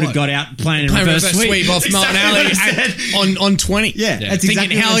 he would have got out playing in reverse sweep off Martin Alley on 20. Yeah, that's thinking,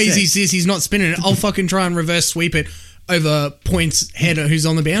 exactly how what I easy said. is this? He's not spinning it. I'll fucking try and reverse sweep it over points head who's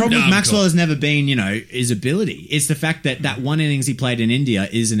on the boundary. problem with Maxwell has never been, his ability. It's the fact that one innings he played in India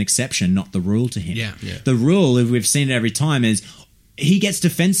is an exception, not the rule to him. Yeah. The rule, if we've seen it every time, is he gets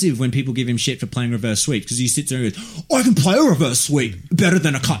defensive when people give him shit for playing reverse sweep because he sits there and goes, I can play a reverse sweep better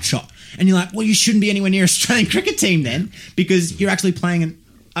than a cut shot. And you're like, well, you shouldn't be anywhere near Australian cricket team then because you're actually playing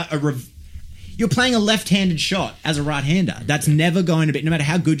you're playing a left-handed shot as a right-hander. That's never going to be, no matter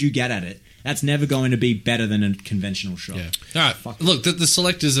how good you get at it, that's never going to be better than a conventional shot. Yeah. All right. Look, the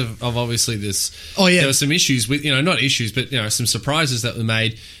selectors of obviously this. Oh, yeah. There were some issues with, not issues, but some surprises that were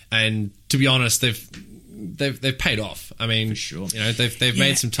made, and to be honest, they've paid off. I mean, for sure. They've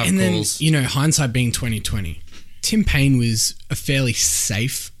made some tough calls. Then, hindsight being 2020, Tim Payne was a fairly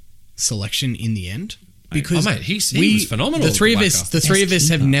safe selection in the end because he was phenomenal. The three of us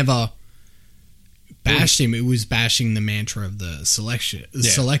have never bashed him. It was bashing the mantra of the selected.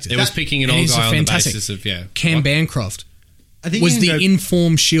 It was picking an old guy on the basis of Cam Bancroft I think was the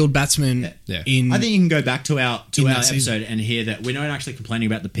informed Shield batsman. Yeah. I think you can go back to our that episode season. and hear that we're not actually complaining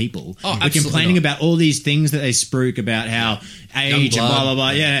about the people. Oh, we're absolutely complaining not. about all these things that they spruik about how age and blood. blah blah blah.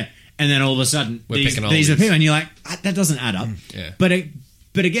 Yeah, and then all of a sudden We're these picking are the oldies. people, and you're like, that doesn't add up. Yeah. But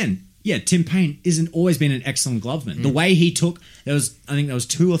again, Tim Payne isn't always been an excellent gloveman. The way he took I think there was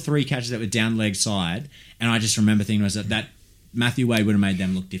 2 or 3 catches that were down leg side, and I just remember thinking to myself that Matthew Wade would have made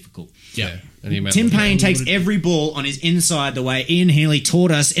them look difficult. Yeah. And he made Tim Payne takes every ball on his inside the way Ian Healy taught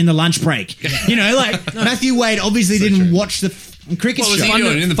us in the lunch break. Matthew Wade obviously didn't watch the cricket What was show. he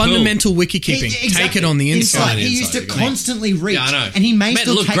doing in the pool? Fundamental wicket keeping. Take it on the inside. He used to constantly reach, Yeah, I know. and he may Meant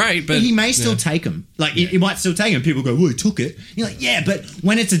still look take. great, but- he may still take them. Like he might still take them. People go, "Well, he took it." You're like, "Yeah," but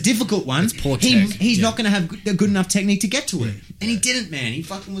when it's a difficult one, poor he's tech. not going to have a good enough technique to get to it, and he didn't. Man, he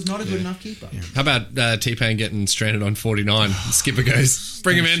fucking was not a good enough keeper. How about T-Pain getting stranded on 49? Skipper goes,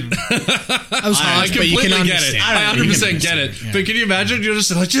 bring him in. That was I hard, but you completely can get it. understand. I 100% get it. Yeah. But can you imagine? You're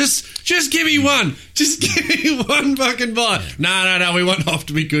just like, just give me one. Just give me one fucking ball. No. We want off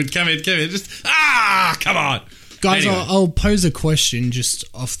to be good. Come in. Just, come on. Guys, Anyway. I'll pose a question just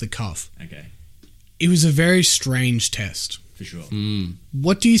off the cuff. Okay, It was a very strange test. for sure.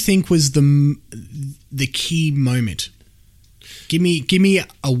 What do you think was the key moment? Give me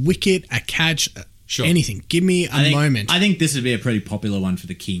a wicket, a catch, Sure. anything. Give me a moment. I think this would be a pretty popular one for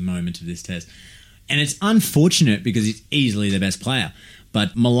the key moment of this test. And it's unfortunate because he's easily the best player.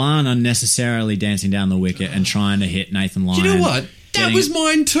 But Milan unnecessarily dancing down the wicket and trying to hit Nathan Lyon. You know what? That Getting- was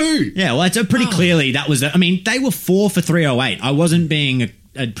mine too. Yeah, well, it's pretty clearly that was... I mean, they were 4 for 308. I wasn't being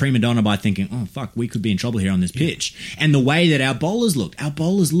a prima donna by thinking, oh, fuck, we could be in trouble here on this pitch. And the way that our bowlers looked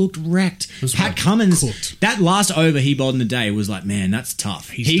wrecked. Pat Cummins, cooked. that last over he bowled in the day was like, man, that's tough.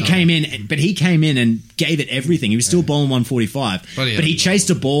 He done came in and gave it everything. He was still bowling 145. But he But he had- chased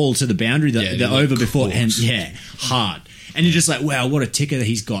a ball to the boundary, Yeah, he the looked over before, cooked. and hard. And you're just like, wow, what a ticker that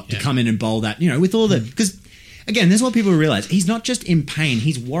he's got to come in and bowl that, with all the... Because, again, this is what people realize. He's not just in pain.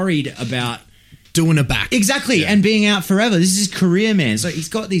 He's worried about... Doing a back. Exactly, and being out forever. This is his career, man. So he's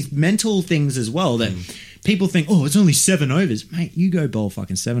got these mental things as well that people think, oh, it's only 7 overs. Mate, you go bowl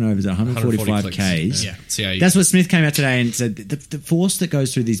fucking 7 overs at 145 140 Ks. Yeah. See how you- That's what Smith came out today and said, the force that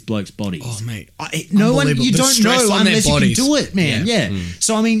goes through these blokes' bodies. Oh, mate. No one, Unbelievable. you The don't stress know on their unless you can bodies. do it, man. Yeah. Yeah.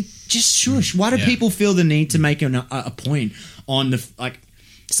 So, I mean, just shush. Why do people feel the need to make a point on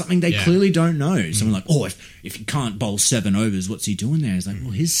something they clearly don't know? Someone like, oh, if he can't bowl 7 overs, what's he doing there? It's like,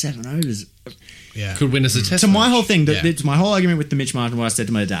 well, his 7 overs... Yeah. Could win us a test. So my match. whole thing, Yeah. my whole argument with the Mitch Marsh, what I said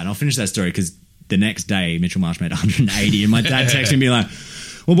to my dad, and I'll finish that story because the next day Mitchell Marsh made 180, and my dad texted me like,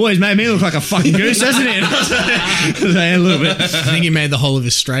 "Well, boys, made me look like a fucking goose, hasn't it?" I was like, a little bit. I think he made the whole of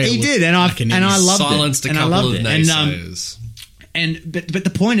Australia. He look did, and like an I idiot. loved Silenced it. a And I couple loved of it. naysayers. But the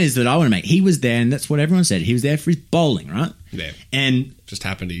point is that I want to make, he was there, and that's what everyone said. He was there for his bowling, right? Yeah. And Just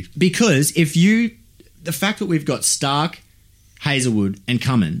happened to... because the fact that we've got Stark, Hazelwood, and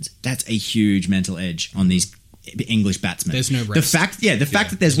Cummins, that's a huge mental edge on these English batsmen. There's no rest. The fact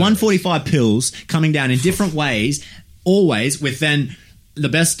that there's 145 pills coming down in different ways, always with then the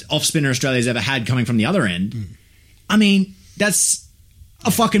best off spinner Australia's ever had coming from the other end. I mean, that's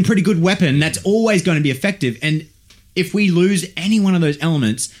a fucking pretty good weapon that's always going to be effective. And if we lose any one of those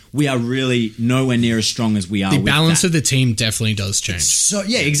elements, we are really nowhere near as strong as we are. The with balance that. of the team definitely does change. So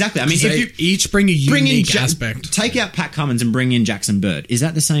yeah, exactly. I mean, if They you each bring a unique aspect. take out Pat Cummins and bring in Jackson Bird, is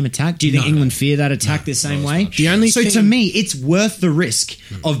that the same attack? Do you think England fear that attack the same way? The only so thing- to me, it's worth the risk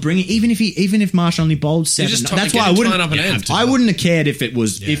of bringing, even if Marsh only bowled 7. just That's get why I him wouldn't. tying up an end. I wouldn't have cared if it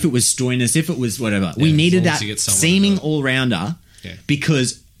was Stoinis, if it was whatever. We as needed long as that you get someone seeming to do it. all rounder Yeah.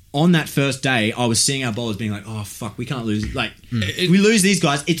 because on that first day, I was seeing our bowlers being like, "Oh fuck, we can't lose. Like, if we lose these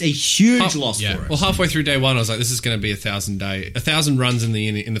guys, it's a huge loss for us." Well, halfway through day one, I was like, "This is going to be 1,000 runs in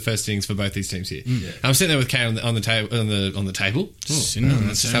the first innings for both these teams here." And I'm sitting there with Kay on the table. That's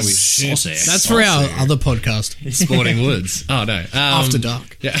just how we saucy. That's for our other podcast, Sporting Woods. Oh no, After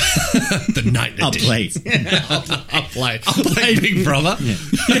Dark. Yeah, the night Up edition. late. Up late, Big Brother.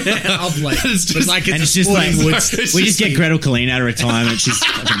 Up late. It's just like And it's it's just like It's we just just get Gretel Colleen out of retirement. She's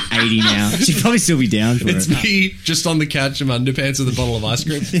fucking 80 now. She'd probably still be down for It's it. me just on the couch in my underpants with a bottle of ice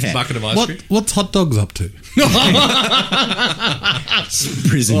cream, Yeah. bucket of ice cream. What's Hot Dogs up to?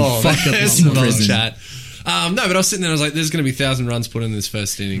 Prison. Fuck It's some prison. chat. No, but I was sitting there. I was like, "There's going to be 1,000 runs put in this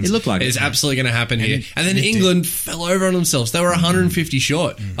first innings. It looked like it's it. absolutely going to happen here." And then England fell over on themselves. They were 150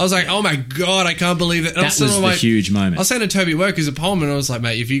 short. I was like, "Oh my god, I can't believe it." And I That saying was to the my- huge moment. I was saying to Toby at work as a Pullman, and I was like,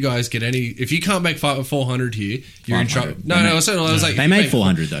 "Mate, if you guys get if you can't make 400 here, you're in trouble." 500. No, I was like, They if you made make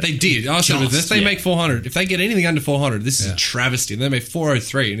 400 though. They did. I said, Just, if they yeah. make 400, if they get anything under 400, this is a travesty. And they made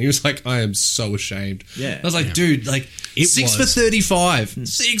 403, and he was like, "I am so ashamed." Yeah. I was like, "Dude, like It 6 was. for 35,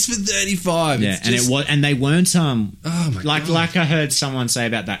 6 for 35." Yeah, It's and just- it was, and they weren't Oh my God. like I heard someone say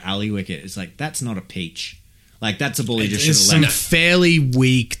about that alley wicket. It's like that's not a peach. Like that's a ball you just should There's have some let. fairly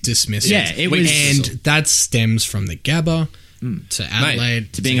weak dismissals. Yeah, it was- and that stems from the Gabba to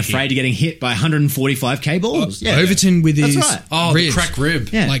Adelaide To being afraid of getting hit by 145k balls. Yeah, Overton with That's his right. Oh, ribs. the crack rib.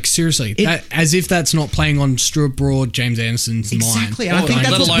 Yeah. Like seriously, as if that's not playing on Stuart Broad, James Anderson's Exactly, mind. and I think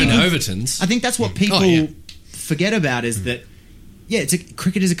Let that's what alone people- Overton's. I think that's what people yeah. forget about is that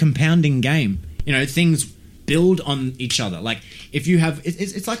cricket is a compounding game. You know, things build on each other. Like if you have,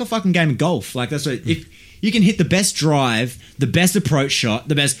 it's like a fucking game of golf. Like that's what, if you can hit the best drive, the best approach shot,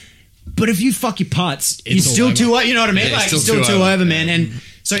 the best. But if you fuck your putts, you're It's all still over. too. You know what I mean? Yeah, like it's you're still still too too over. over, man. And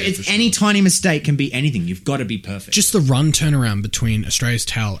so it's any tiny mistake can be anything. You've got to be perfect. Just the run turnaround between Australia's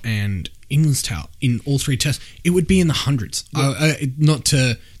towel and England's towel in all three tests, it would be in the hundreds.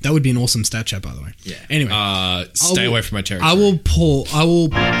 That would be an awesome stat chat, by the way. Yeah. Anyway, Stay away from my territory. I will do this.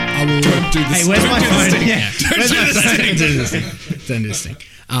 Hey, where's my phone? Yeah. Where's my phone? Don't do this thing. Don't do this thing.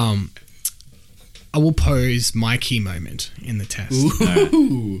 I will pose my key moment in the test.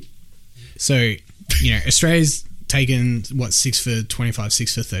 So, you know, Australia's taken 6 for 25,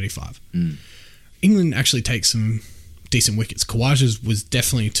 6 for 35. England actually takes some decent wickets. Khawaja's was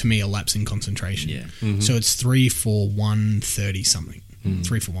definitely to me a lapse in concentration. Yeah. So it's 3 for 130 something,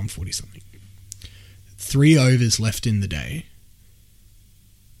 3 for 140 something. 3 overs left in the day.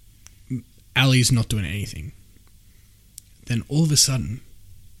 Ali's not doing anything. Then all of a sudden,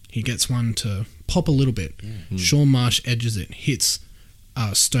 he gets one to pop a little bit. Sean Marsh edges it, hits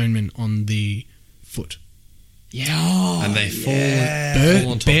Stoneman on the foot. Yeah. and they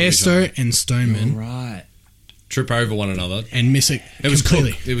fall on top of each other. Bairstow and Stoneman Right. Trip over one another. and miss it It was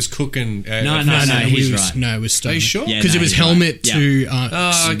completely. Cook. It was Cook and No, it he's was, right. No, it was Stoneman. Are you sure? Yeah, Because no, it was he's right. helmet Yeah. to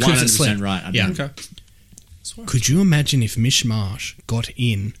okay. Clifford Slip. 100% right. I Yeah. think. Okay. Could you imagine if Mish Marsh got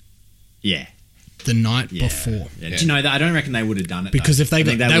in Yeah. the night Yeah. before? Yeah. Do you know that? I don't reckon they would have done it Because though. if they I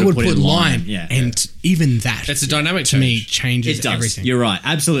got, think they would've would put line, Yeah. and even that It's a dynamic to me change. changes It does. everything. You're right.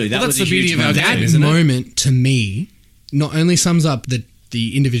 Absolutely. That Well, was that's a the huge beauty of our moment. game, That isn't it? moment to me not only sums up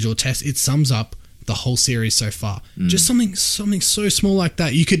the individual test, it sums up the whole series so far. Just something so small like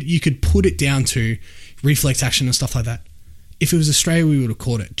that. You could put it down to reflex action and stuff like that. If it was Australia, we would have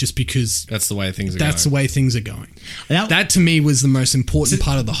caught it just because That's the way things are that's the going. way things are going. That- That to me was the most important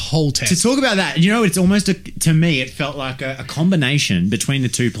part of the whole To test. talk about that, you know, it's almost to me, it felt like a combination between the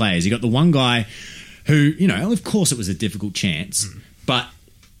two players. You got the one guy who, you know, of course it was a difficult chance, but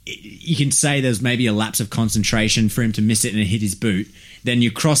you can say there's maybe a lapse of concentration for him to miss it and it hit his boot. Then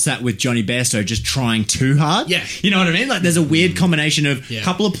you cross that with Johnny Bairstow just trying too hard. Yeah. You know what I mean? Like there's a weird combination of a Yeah.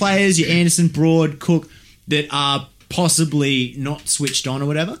 couple of players, your Anderson, Broad, Cook, that are possibly not switched on or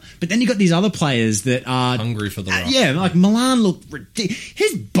whatever. But then you got these other players that are Hungry for the rock. yeah, like Milan looked ridiculous.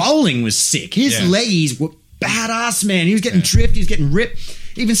 His bowling was sick. His Yeah. leggies were badass, man. He was getting drift. He was getting ripped.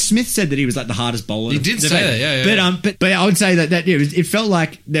 Even Smith said that he was like the hardest bowler. He did say that, yeah, But but I would say that it felt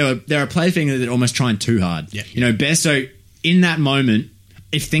like there are players being that are almost trying too hard. Yeah. You know, Bairstow in that moment,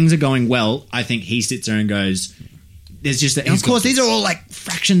 if things are going well, I think he sits there and goes. There's just that. And of course, these are all like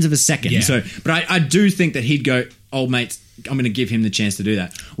fractions of a second. Yeah. So, but I do think that he'd go, "Old mate, I'm going to give him the chance to do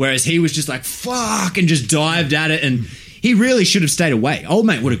that." Whereas he was just like, "Fuck," and just dived at it, and he really should have stayed away. Old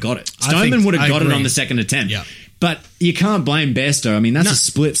mate would have got it. I Stoneman think- would have I got it agree. on the second attempt. Yeah. But you can't blame Bairstow. I mean, that's No. a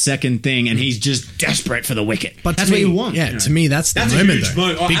split-second thing, and he's just desperate for the wicket. But that's to what me, you want. Yeah, you know? to me, that's the That's a moment, huge though.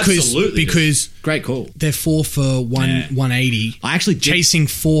 moment. Oh, because absolutely, dude. because Great call. they're 4 for 180. I actually did- chasing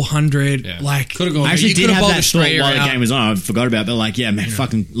 400. Yeah. Like, Could have gone. I actually You did could have bowled that thought Australia while the out. game was on. I forgot about it, but like, yeah, man,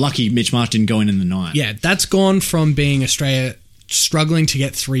 fucking lucky Mitch Marsh didn't go in the 9. yeah, that's gone from being Australia struggling to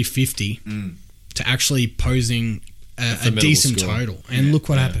get 350 to actually posing a formidable decent score. total. And look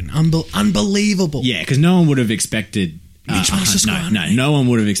what happened. Unbelievable. Yeah, because no one would have expected. Mitch Marsh just got 100. no one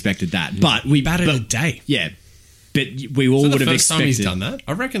would have expected that. But we Batted but, a day. Yeah, but we all Is that would the have first time expected. he's done that?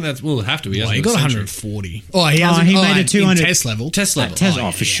 I reckon that will have to be. Well, hasn't he it? got Century. 140. Oh, he hasn't. he made in a 200 test level. Test level.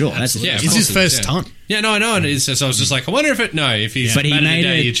 For sure. That's Yeah, It's his absolutely, first yeah. ton. Yeah, no, I know. And it's just, I was just like, I wonder if he's But he batted made a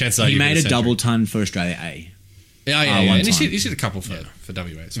day, a your chance are he you made get a century. double ton for Australia A. Yeah, one and he's time. hit a couple for WA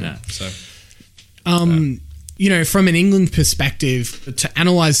as well. Yeah. So You know, from an England perspective, to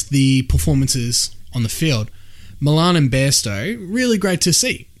analyse the performances on the field, Milan and Bairstow, really great to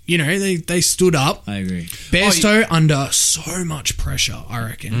see. You know, they stood up. I agree. Bairstow under so much pressure, I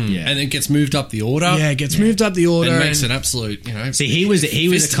reckon. Yeah. and it gets moved up the order. Yeah, gets moved up the order. and makes and- an absolute. See, he was a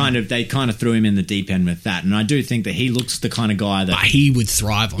Fisting. kind of they kind of threw him in the deep end with that, and I do think that he looks the kind of guy that. but he would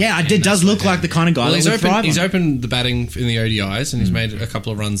thrive on Yeah, it. it does look like the kind of guy Well, that he's would opened. thrive He's on it. opened the batting in the ODIs, and he's made a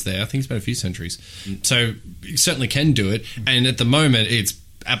couple of runs there. I think he's made a few centuries, so he certainly can do it. And at the moment, it's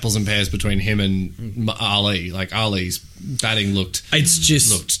apples and pears between him and Ali. Like Ali's batting looked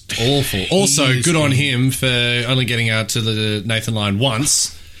awful. Also, is good on him for only getting out to the Nathan line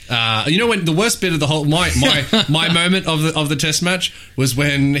once. You know when the worst bit of the whole my moment of the test match was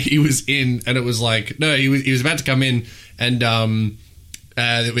when he was in, and it was like he was about to come in, and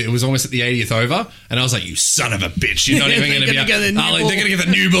it was almost at the 80th over, and I was like, "You son of a bitch! You're not even going to be. gonna get the new They're ball. going to get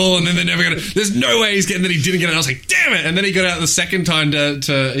the new ball, and then they're never going to. There's no way he's getting that. He didn't get it. And I was like, damn it! And then he got out the second time to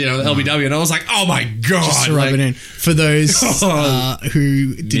LBW, and I was like, oh my god! Just to rub Like, it in. For those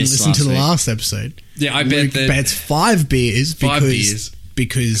who didn't Missed listen to the last last episode, Yeah, I bet Luke that- bets 5 beers Five beers.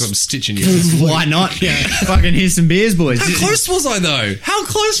 because I'm stitching you. Why not? Yeah, fucking here's some beers, boys. How close was I though? How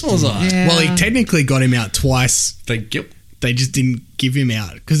close was I? well, he technically got him out twice. Thank you. They just didn't give him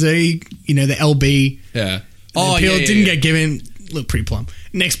out because the LB Yeah. the appeal didn't get given. Look pretty plumb.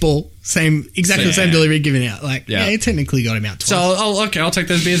 Next ball, exactly the same Yeah. delivery given out. Like, Yeah. he technically got him out twice. So I'll take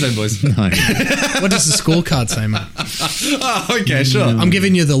those beers then, boys. What does the scorecard say, mate? Oh, okay, sure. I'm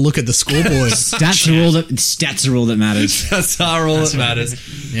giving you the look at the scoreboard. Stats are all that matters. That's all that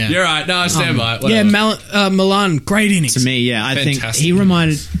matters. Yeah. You're right. No, I stand by it. Yeah, Whatever. Milan, great innings. To me, yeah, I think Fantastic. he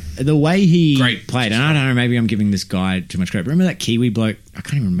reminded the way he Great. played, and I don't know, maybe I'm giving this guy too much credit. Remember that Kiwi bloke? I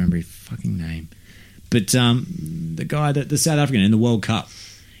can't even remember his fucking name, but the guy the South African in the World Cup,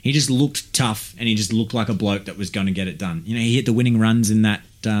 he just looked tough, and he just looked like a bloke that was going to get it done. You know, he hit the winning runs in that.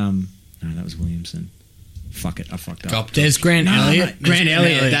 No, that was Williamson. Fuck it, I fucked up. There's Grant Elliott. Grant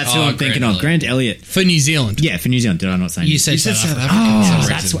Elliott. That's who I'm thinking of. Grant Elliott. For New Zealand. Yeah, for New Zealand. Did I not say? You said South Africa. Oh,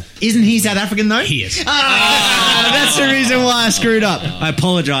 that's what. Isn't he South African though? He is. That's the reason why I screwed up. I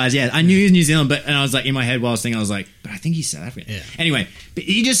apologize. Yeah, I knew he was New Zealand, and I was like in my head while I was thinking, I was like, but I think he's South African. Yeah. Anyway, but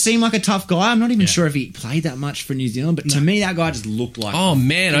he just seemed like a tough guy. I'm not even sure if he played that much for New Zealand, but to me, that guy just looked like. Oh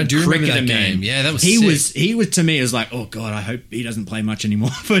man, I do remember that cricketer, man. game. Yeah, that was he sick. was to me. It was like, oh god, I hope he doesn't play much anymore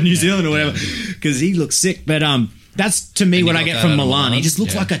for New Zealand or whatever, because he looks sick. But that's to me And what you I got get that from out of Milan. He Milan. just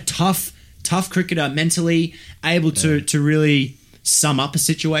looks Yeah. like a tough cricketer, mentally able to really sum up a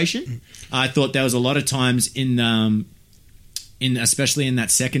situation. I thought there was a lot of times in especially in that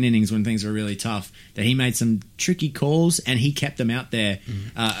second innings when things were really tough, that he made some tricky calls and he kept them out there.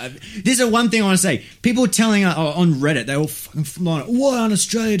 This is one thing I want to say. People were telling on Reddit, they were fucking flying, why aren't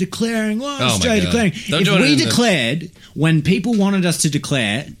Australia declaring? Why aren't Oh my Australia God. declaring? They're If doing it we in the- declared when people wanted us to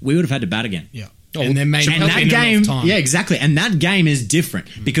declare, we would have had to bat again. Yeah. Oh, and then maybe And that game, yeah, exactly. And that game is different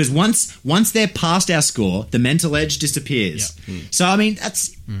because once they're past our score, the mental edge disappears. So I mean,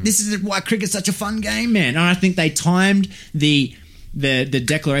 this is why cricket's such a fun game, man. And I think they timed the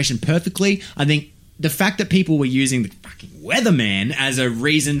declaration perfectly. I think the fact that people were using the fucking weatherman as a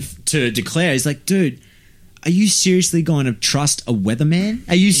reason to declare is like, dude, are you seriously going to trust a weatherman?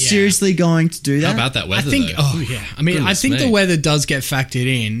 Are you seriously going to do that? How about that weather? I think. though? Oh yeah. I mean, Goodness I think me. the weather does get factored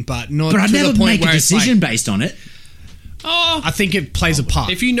in, but not But to I'd never the point make a where it's decision like, based on it. Oh, I think it plays a part.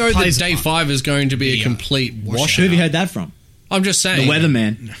 if you know that Plays a day part. 5 is going to be a Yeah. complete Who washout, have you heard that from? I'm just saying The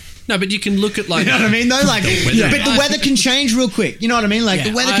weatherman. No, but you can look at like You know what I mean, though? Like, weather. but the weather can change real quick. You know what I mean? Like, Yeah,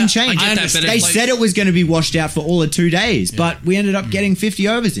 the weather I- can change. I get that, but they it's like- said it was going to be washed out for all of 2 days, but we ended up getting 50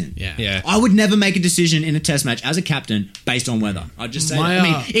 overs in. Yeah. Yeah. I would never make a decision in a test match as a captain based on weather. I'd just say My, that. I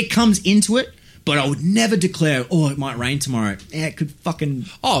mean, it comes into it, but I would never declare, oh, it might rain tomorrow. Yeah, it could fucking...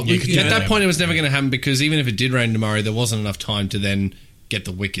 Oh, You could do at that that. point, it was never going to happen because even if it did rain tomorrow, there wasn't enough time to then get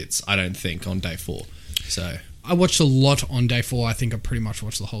the wickets, I don't think, on day 4. So... I watched a lot on day 4. I think I pretty much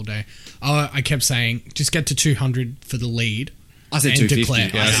watched the whole day. I kept saying, just get to 200 for the lead. I said and 250. declare.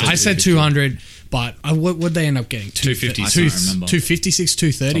 Yeah, I said 200, but what'd they end up getting? 250. I can't remember. 256,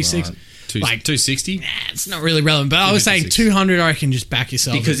 236. Like 260? It's not really relevant, but I was saying 200. I can just back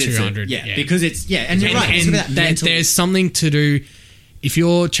yourself Because at it's 200. because it's and you're right. It's And about mental- there's something to do if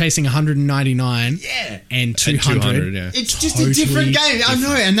you're chasing 199 Yeah. and 200. 200, yeah. It's just totally a different game. I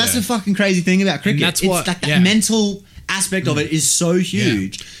know, and that's Yeah. the fucking crazy thing about cricket. And that's it's what- like that yeah. mental aspect of it is so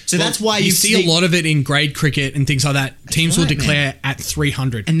huge. So Well, that's why you see a lot of it in grade cricket and things like that. Teams will right, declare at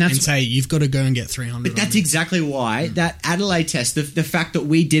 300 And and, that's- say you've got to go and get 300. But that's on it. exactly why that Adelaide test, the fact that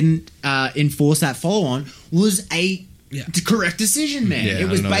we didn't enforce that follow on was a correct decision, man. Yeah, it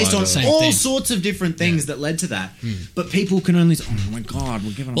was I don't know based why on that- Same all thing. sorts of different things that led to that. But people can only say, oh my God,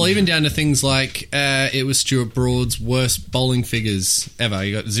 we're giving Well, them even down to things like it was Stuart Broad's worst bowling figures ever.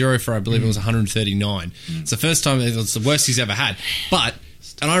 He got 0 for, I believe it was 139. It's the first time, it's the worst he's ever had. But,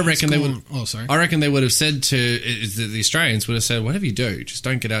 and I reckon they would. Oh, sorry. I reckon they would have said to the Australians would have said, whatever you do, just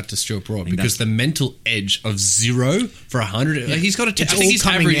don't get out to Stuart Broad because the mental edge of 0 for 100. Like, he's got a. It's I think all his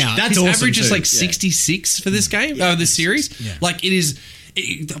coming average. out. That's his awesome average is too. like Yeah. 66 for this game, this series. Yeah. Like it is.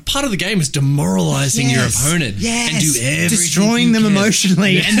 Part of the game is demoralizing your opponent and do everything destroying you them can.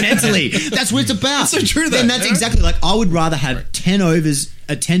 emotionally and mentally. That's what it's about. That's so true, though. And that's Yeah. exactly like I would rather have 10 overs,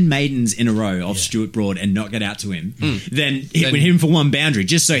 10 maidens in a row of Stuart Broad and not get out to him than hit him for one boundary,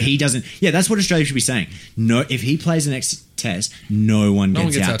 just so he doesn't. Yeah, that's what Australia should be saying. No, if he plays the next test, no one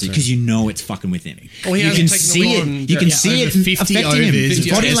gets out to him. because you know it's fucking with him. Well, he you hasn't can taken see away it. on- You can yeah, see over it 50 affecting him. overs His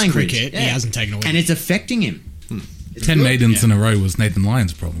of body Test language. cricket, he hasn't taken away. and it's affecting him. It's 10 good. maidens in a row was Nathan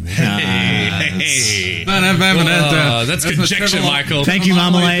Lyon's problem. Hey. Oh, That's conjecture, Michael. Thank you,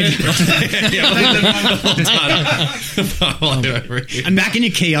 Marmalade. And I'm back in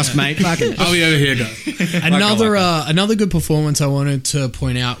your kiosk, mate. Fucking. I'll be over here, guys. Another good performance I wanted to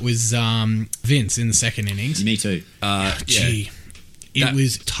point out was Vince in the second innings. Me too. Gee, it That-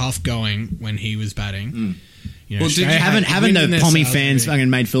 was tough going when he was batting. You know, Well, did you- Australia Haven't winning the their Pommy South fans Africa. fucking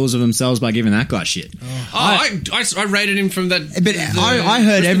made fools of themselves by giving that guy shit? I rated him from that. But I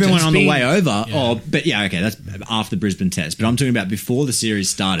heard everyone on the Brisbane- way over. Yeah. Oh, but yeah, okay, that's after the Brisbane test. But I'm talking about before the series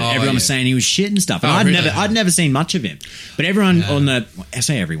started. Oh, everyone was yeah. saying he was shit and stuff. And Oh, really? I'd never seen much of him. But everyone on the, I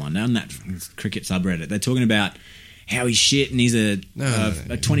say everyone on that cricket subreddit, they're talking about how he's shit and he's a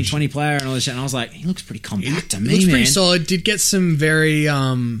 2020 player and all this shit. And I was like, he looks pretty compact to He me, looks man. pretty solid. Did get some very.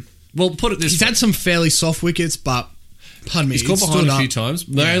 Well, put it this He's way. had some fairly soft wickets, but pardon me, He's caught it behind stood a few up. times.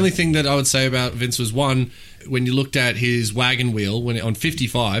 The only thing that I would say about Vince was one, when you looked at his wagon wheel on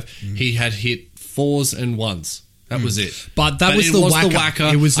 55, he had hit 4s and 1s. That was it. But that was it the was whacker. the whacker.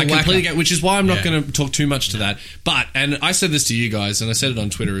 It was the I completely whacker. get, which is why I'm not Yeah. going to talk too much to that. But, and I said this to you guys, and I said it on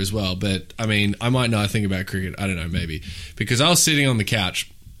Twitter as well, but I mean, I might know a thing about cricket. I don't know, maybe. Because I was sitting on the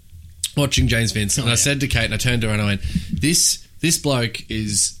couch watching James Vince, and I said to Kate, and I turned to her and I went, this bloke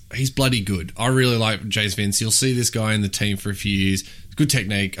he's bloody good. I really like James Vince. You'll see this guy in the team for a few years. Good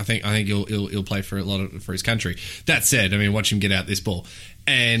technique. I think he'll play for for his country. That said, I mean, watch him get out this ball.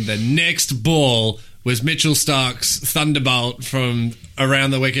 And the next ball was Mitchell Stark's thunderbolt from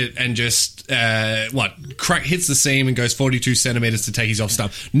around the wicket and just hits the seam and goes 42 centimeters to take his off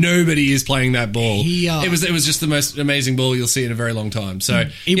stump. Nobody is playing that ball. It was just the most amazing ball you'll see in a very long time. So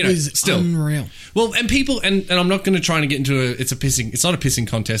It was still unreal. Well, and people, and I'm not going to try and get into it's not a pissing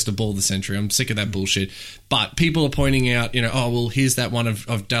contest of ball of the century. I'm sick of that bullshit. But people are pointing out, here's that one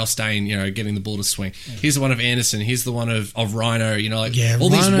of Dale Steyn, getting the ball to swing. Here's the one of Anderson. Here's the one of Rhino. All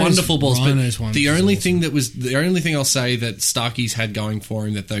these wonderful balls. Rhino's But one the was only awesome. the only thing I'll say that Starkey's had going for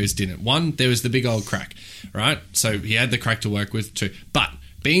him that those didn't. One, there was the big old crack, right? So he had the crack to work with too. But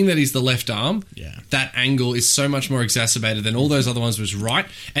being that he's the left arm, that angle is so much more exacerbated than all those other ones was right.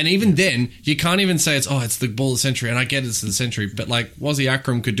 And even then, you can't even say it's the ball of the century. And I get it's the century, but like Wazzy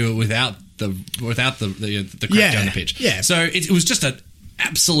Akram could do it without the crack down the pitch. Yeah. So it was just an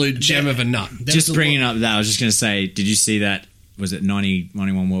absolute gem of a nut. Just bringing up that, I was just going to say, did you see that? Was it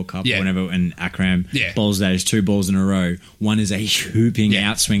 91 World Cup Yeah. or whatever? And Akram Yeah. bowls those 2 balls in a row. One is a hooping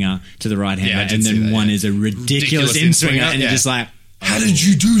outswinger to the right Yeah, I hand, did and see then that, one yeah. is a ridiculous Ridiculous in-swinger, in-swinger, and you're yeah. just like, How did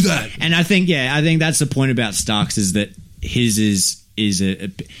you do that? and I think that's the point about Starks is that his is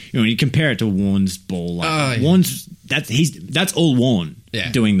you compare it to Warren's ball. Like Warren's that's all Warren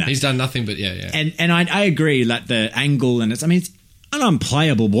doing that. He's done nothing but yeah. And I agree that the angle and it's an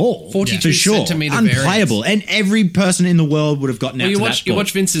unplayable ball 42 for sure, centimetre unplayable, and every person in the world would have gotten out Well, to you that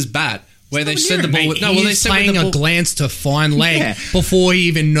watch ball. Vince's bat. where they said the ball. Mate, No, well, they he's said when playing the a ball. glance to fine leg Yeah. before he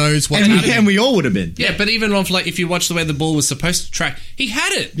even knows what's And, happening. and we all would have been. Yeah, but even off like if you watch the way the ball was supposed to track, he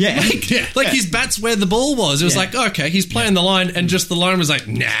had it. Yeah. Like his bat's where the ball was. It was Yeah. like, okay, he's playing the line, and just the line was like,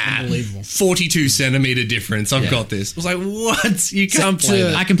 nah, Unbelievable. 42 centimeter difference. I've got this. I was like, what? You can't play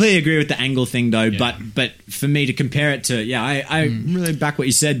that. I completely agree with the angle thing though, but for me to compare it to I really back what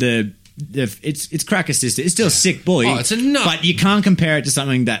you said. It's crack assisted. It's still a sick ball. Oh, it's a nut. But you can't compare it to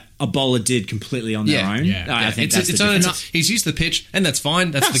something that a bowler did completely on their Yeah. own. Yeah. I think it's that's the difference. he's used the pitch, and that's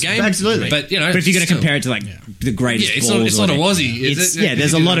fine. That's the game. Absolutely. But you know, but if you're going to still- compare it to like the greatest Yeah, it's balls, not- it's or not a whatever, Aussie, is it's- it? Yeah,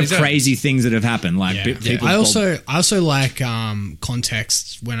 there's a He's lot doing of his own. crazy things that have happened. Like Yeah. people. I also like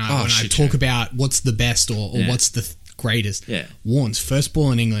context when I shit, talk about what's the best or Yeah. what's the greatest. Yeah. Warnes, first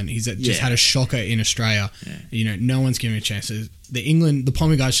ball in England. He's just Yeah. had a shocker in Australia. You know, no one's giving him a chance. So the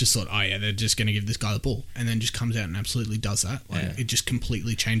Pommy guys just thought, oh yeah, they're just going to give this guy the ball, and then just comes out and absolutely does that. Like, Yeah. it just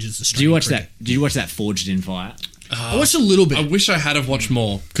completely changes the. Do you watch Australian that? Did you watch that Forged in Fire? cricket. I watched a little bit. I wish I had have watched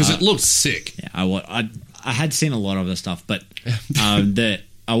more because it looked sick. Yeah, I had seen a lot of the stuff, but I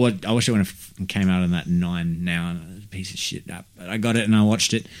watched it when it came out on that 9 now, and it was a piece of shit app. But I got it and I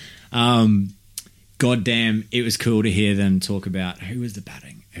watched it. God damn, it was cool to hear them talk about who was the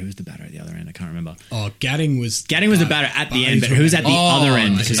batting. Who was the batter at the other end? I can't remember. Oh, Gatting was The batter at the end, but who was at the other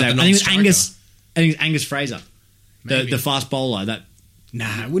end? like Because the I think it was non-striker. Angus Fraser, the fast bowler. That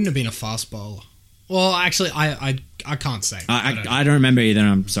Nah, it wouldn't have been a fast bowler. Well, actually, I can't say. I don't remember either.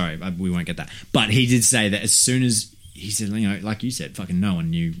 I'm sorry, we won't get that. But he did say that as soon as he said, you know, like you said, fucking no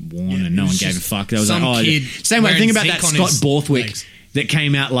one knew Warren and no it one was gave a just fuck. There was some like, kid same way. wearing Think about that zinc on Scott his Borthwick legs. that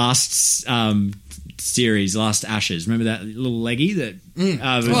came out last series, last Ashes. Remember that little leggy that?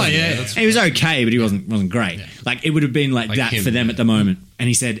 Oh, yeah. He was okay, but he wasn't great. Like it would have been like that him, for them yeah. at the moment. And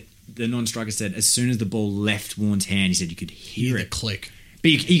he said the non-striker said as soon as the ball left Warren's hand, he said you could hear the it. click. But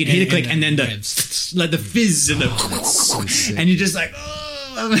you could hear the click and then the waves. like the fizz and the and you're just like,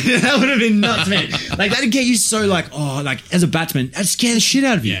 oh, that would have been nuts, man. Like that'd get you so like, oh, like as a batsman, that'd scare the shit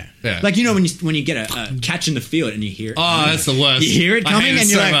out of you. Yeah. Like you know when you get a catch in the field and you hear it. Oh, that's the worst. You hear it I coming hate it and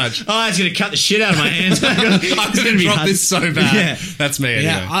you're so like, much. oh, it's gonna cut the shit out of my hands. I'm going to drop this so bad. Yeah. That's me anyway.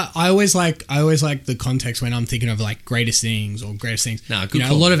 Yeah, I always like the context when I'm thinking of like greatest things or greatest things. Nah, good you know,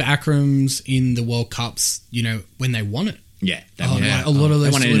 call. a lot of Akrams in the World Cups. You know, when they won it. Yeah, they Oh, want it. like, a lot of They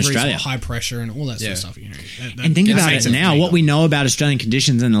those want it in deliveries Australia. were high pressure and all that sort Yeah. of stuff. You know, And think that about makes it now, big. what we know about Australian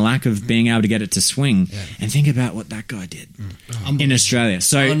conditions and the lack of being able to get it to swing, and think about what that guy did in Australia.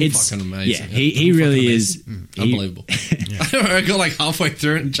 So it's Fucking amazing. yeah, he really is he- Unbelievable. I got like halfway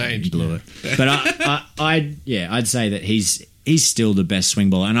through it and changed. blew it. But I'd say that he's still the best swing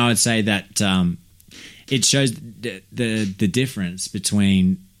bowler, and I would say that it shows the difference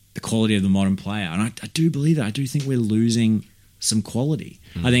between the quality of the modern player, and I do believe that. I do think we're losing some quality.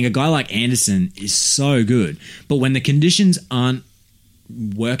 I think a guy like Anderson is so good, but when the conditions aren't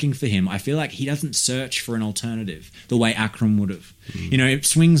working for him, I feel like he doesn't search for an alternative the way Akram would have. You know, if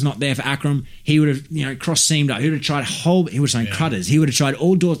swing's not there for Akram, he would have, you know, cross-seamed up. He would have tried he would have tried cutters. He would have tried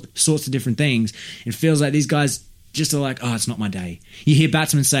all sorts of different things. It feels like these guys just are like, oh, it's not my day. You hear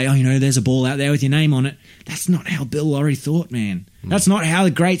batsmen say, oh, you know, there's a ball out there with your name on it. That's not how Bill Lawry thought, man. That's not how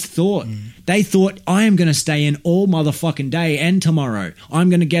the greats thought. They thought, I am going to stay in all motherfucking day and tomorrow. I'm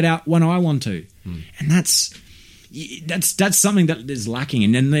going to get out when I want to. And that's something that is lacking.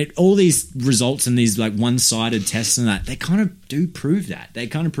 And then all these results and these like one-sided tests and that, they kind of do prove that. They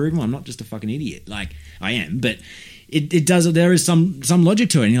kind of prove, well, I'm not just a fucking idiot. Like, I am. But it does, there is some logic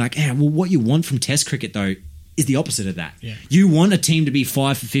to it. And you're like, well, what you want from test cricket, though, is the opposite of that. Yeah. You want a team to be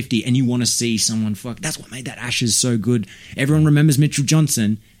 5 for 50 and you want to see someone fuck. That's what made that Ashes so good. Everyone remembers Mitchell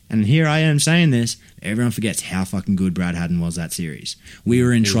Johnson, and here I am saying this. Everyone forgets how fucking good Brad Haddin was that series. We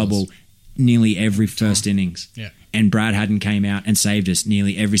were in trouble nearly every first innings. Yeah. And Brad Haddin came out and saved us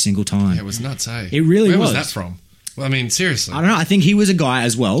nearly every single time. Yeah, it was nuts, eh? It really Where was. was that from? Well, I mean, seriously. I don't know. I think he was a guy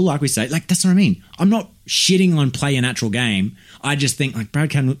as well, like we say. Like, that's what I mean. I'm not shitting on play a natural game. I just think, like,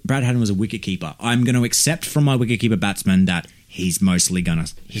 Brad Haddin was a wicketkeeper. I'm going to accept from my wicketkeeper batsman that he's mostly going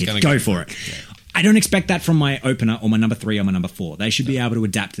to go for it. Yeah. I don't expect that from my opener or my number 3 or my number 4. They should be able to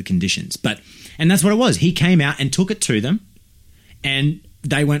adapt to the conditions. And that's what it was. He came out and took it to them, and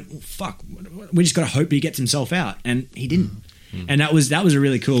they went, fuck, we just got to hope he gets himself out. And he didn't. And that was a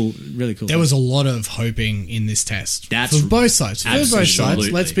really cool There thing. was a lot of hoping in this test. That's for both sides. For both sides.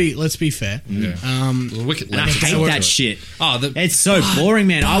 absolutely. Let's be fair. Yeah. The wicket And I left. hate that shit. Oh, It's so boring,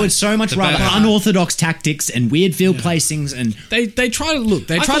 man. I would so much rather bad- unorthodox tactics and weird field placings and They try to look.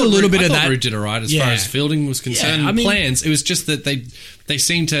 They I tried thought a little Root- bit I of thought that. Root did alright as Yeah. far as fielding was concerned. Yeah, I mean- Plans. It was just that they they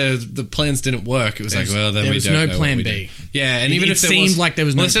seemed to, the plans didn't work. It was like, well, then there we was don't no know plan what we B. do. Yeah, and even It if there seemed was, like there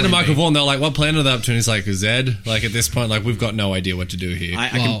was no well, they said to plan Michael B. Vaughan, they're like, what plan are they up to? And he's like, Zed, like at this point, like we've got no idea what to do here. I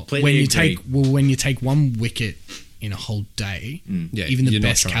Well, completely when you agree. when you take one wicket in a whole day, Yeah, even the you're not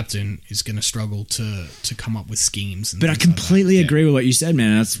best trying. captain is going to struggle to come up with schemes. And But I things like that. completely agree with what you said,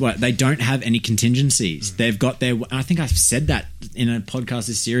 man. That's what they don't have any contingencies. They've got their. I think I've said that in a podcast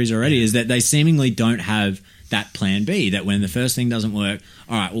this series already. Is that they seemingly don't have that plan B. That when the first thing doesn't work,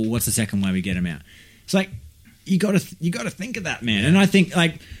 all right, well, what's the second way we get him out? It's like you got to think of that, man. And I think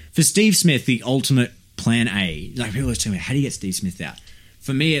like for Steve Smith, the ultimate plan A. Like people always tell me, how do you get Steve Smith out?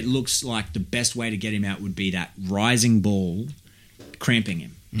 For me, it looks like the best way to get him out would be that rising ball cramping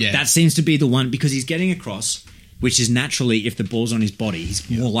him. Yeah. That seems to be the one because he's getting across, which is naturally, if the ball's on his body, he's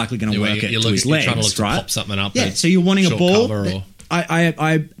more likely going to Yeah, work it you're to his you're legs, trying to look to right? pop something up. Yeah, that so you're wanting a short ball. cover or-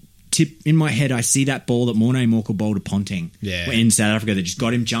 I tip in my head. I see that ball that Morne Morkel bowled to Ponting Yeah. in South Africa that just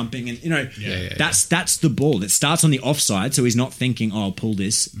got him jumping, and that's the ball that starts on the offside. So he's not thinking, "Oh, I'll pull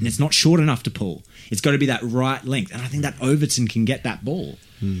this," and it's not short enough to pull. It's got to be that right length, and I think that Overton can get that ball.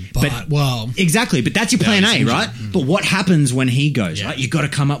 But, well, Exactly, but that's your plan A, right? But what happens when he goes, Yeah. right? You've got to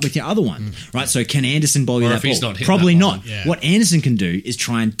come up with your other one, right? So can Anderson bowl you Or that if he's ball? not hitting Probably that not. one. Yeah. What Anderson can do is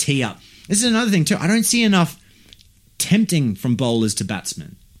try and tee up. This is another thing too. I don't see enough tempting from bowlers to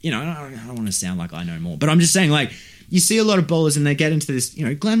batsmen. You know, I don't want to sound like I know more, but I'm just saying, like, you see a lot of bowlers and they get into this, you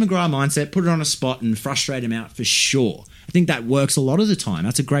know, Glenn McGrath mindset, put it on a spot and frustrate him out for sure. I think that works a lot of the time.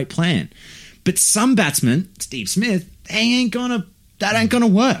 That's a great plan. But some batsmen, Steve Smith, that ain't gonna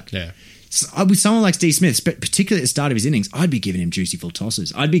work. Yeah. So, with someone like Steve Smith, particularly at the start of his innings, I'd be giving him juicy full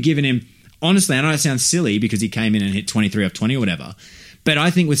tosses. I'd be giving him, honestly, I know it sounds silly because he came in and hit 23 off 20 or whatever, but I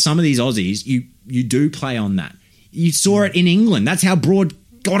think with some of these Aussies, you do play on that. You saw it in England. That's how Broad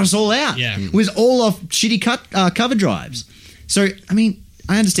got us all out. Yeah. It was all off shitty cover drives. So, I mean,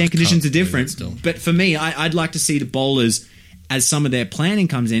 I understand conditions are believe different, it still. but for me, I'd like to see the bowlers, as some of their planning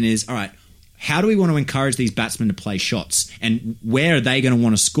comes in, is, all right, how do we want to encourage these batsmen to play shots? And where are they going to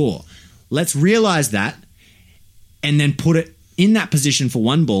want to score? Let's realise that and then put it in that position for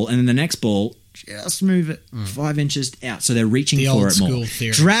one ball, and then the next ball, just move it 5 inches out so they're reaching The for old it more. school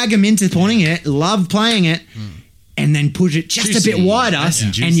theory. Drag them into pointing it, love playing it, and then push it just a bit Juicy. wider, Nice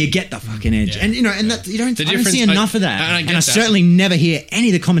and and you get the fucking edge. Yeah. And you know, and that, I don't difference- see enough of that. and I get I that. certainly never hear any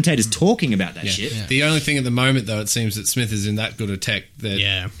of the commentators talking about that shit. Yeah. The only thing at the moment, though, it seems that Smith is in that good a tech that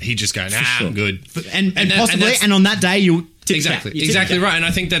Yeah. he just going, sure. I'm good. And that- possibly, that's- and on that day, you tip Exactly, that. You tip exactly that. right. And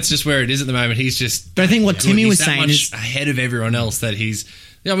I think that's just where it is at the moment. He's just. But I think what Dude, Timmy he's was that saying much is ahead of everyone else that he's.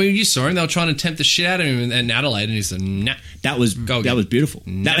 I mean, you saw him. They were trying to tempt the shit out of him in Adelaide, and he said, "Nah." that was Go that again. was beautiful.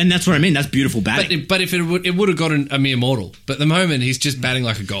 And that's what I mean. That's beautiful batting. But if it would have got a mere mortal. But at the moment, he's just batting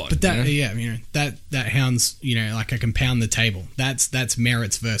like a god. But that, you know? you know, that hounds, you know, like I can pound the table. That's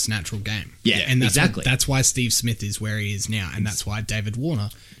merits versus natural game. Yeah, and that's exactly. That's why Steve Smith is where he is now, and that's why David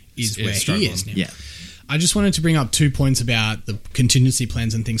Warner is Yeah, where he struggling. is now. Yeah. I just wanted to bring up 2 points about the contingency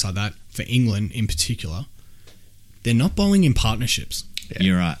plans and things like that for England in particular. They're not bowling in partnerships.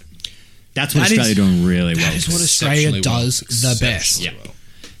 You're right. That's what That is- Australia doing really well. That is what Australia Exceptionally well. does the best. Exceptionally well.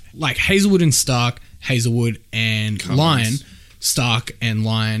 Like Hazelwood and Stark, Hazelwood and Cummins. Lyon, Stark and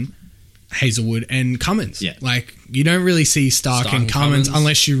Lyon, Hazelwood and Cummins. Yeah. Like you don't really see Stark, Stark and and Cummins Cummins.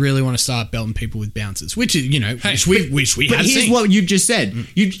 unless you really want to start belting people with bounces, which is, you know, which we But have here's seen. what you just said.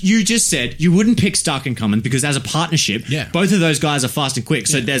 You just said you wouldn't pick Stark and Cummins because as a partnership, Yeah. both of those guys are fast and quick.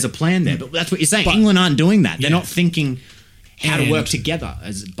 So Yeah. there's a plan there. But that's what you're saying. But- England aren't doing that. They're Yeah. not thinking how to And work together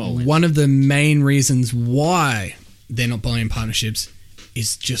as bowling. One of the main reasons why they're not bowling in partnerships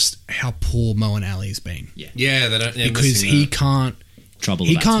is just how poor Moeen Ali has been. Yeah, they don't. Yeah, Because missing he that. can't. Trouble.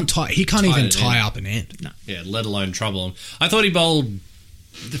 He the can't tie. He can't Tie even it tie in. up an end. Yeah, let alone trouble him. I thought he bowled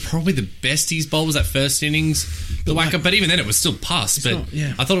probably the best he's bowled was that first innings, the whacker. But even then, it was still past. But not-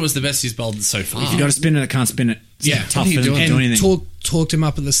 yeah. I thought it was the best he's bowled so far. If you got to spin it, I can't spin it. It's Yeah. tough What are you for them to doing? do And anything. talked him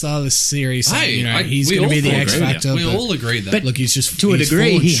up at the start of the series. Saying, Hey, you know, he's we going to be all the X agree with factor. you. We but all agreed that. But look, he's just to a he's degree,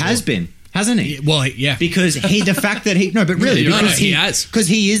 fallen he short. has been, hasn't he? Well, yeah, Because the fact that but really, you're because right, he has. because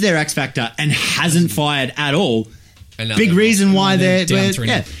he is their X factor and hasn't fired at all. And now Big they're reason why they're they're down 3-0.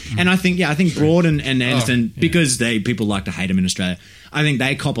 yeah. And I think Broad and Anderson, yeah. because people like to hate him in Australia, I think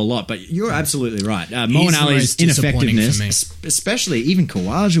they cop a lot. But you're absolutely right. Moeen the Ali's most disappointing ineffectiveness, for me. especially even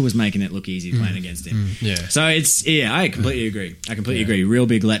Kawaja was making it look easy playing against him. Yeah. So I completely agree. I completely agree. Real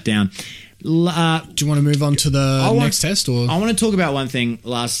big letdown. Do you want to move on to the want- next test, or I want to talk about one thing.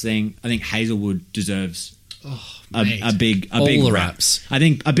 Last thing, I think Hazelwood deserves mate. a big All big the rap. raps. I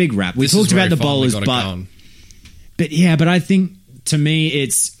think a big rap. We This is talked where about he the finally bowlers, got it but going. but I think to me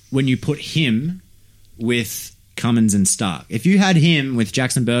it's when you put him with Cummins and Stark. If you had him with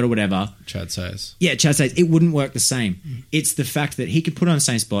Jackson Bird or whatever, Chad says. yeah, Chad says it wouldn't work the same. It's the fact that he could put on the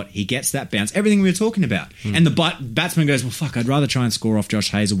same spot, he gets that bounce, everything we were talking about. And the batsman goes, well, fuck, I'd rather try and score off Josh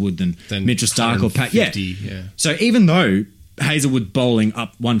Hazelwood than Mitchell Stark or Pat. Yeah. 150, yeah. So even though Hazelwood bowling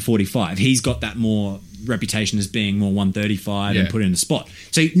up 145, he's got that more reputation as being more 135 and Yeah. put in the spot.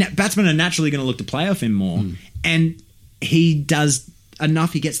 So batsmen are naturally going to look to play off him more. And he does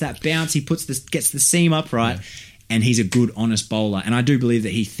enough. He gets that bounce. He gets the seam upright. And he's a good, honest bowler, and I do believe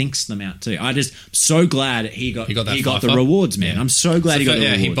that he thinks them out too. I just so glad that he got that the five up. rewards, man. Yeah. I'm so glad he got the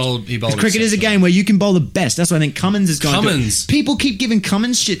rewards. he bowled. Because cricket is a game where you can bowl the best. That's what I think Cummins is going Cummins. to. People keep giving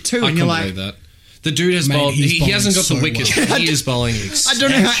Cummins shit too, I and you're can't like, believe that. The dude has Mate, bowled. he's He bowling hasn't got so the wickets. well. He is bowling. I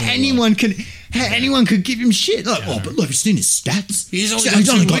don't know how anyone could give him shit. Like, oh, but look, I've seen his stats. He's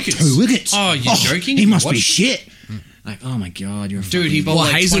only got two wickets. Oh, you're joking? He must What? be shit. Like, oh my god, you're a Dude, he fucking- bowled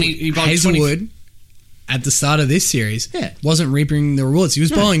Well, like 20. He bowled 20. Hazelwood at the start of this series Yeah. wasn't reaping the rewards. He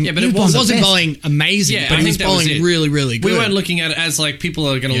was bowling. Yeah, but he it wasn't wasn't best. bowling amazing, Yeah, but I he was think that was bowling it. really, really good. We weren't looking at it as like people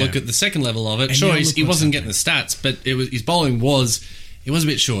are going to Yeah. look at the second level of it. And Sure, now he look what's wasn't getting the stats, but it was his bowling was a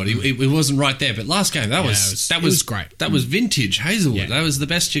bit short. It wasn't right there. But last game, that was it was great. That was vintage Hazelwood. Yeah. That was the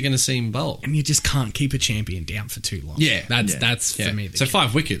best you're going to see him bowl. and you just can't keep a champion down for too long. Yeah. that's Yeah. for me. So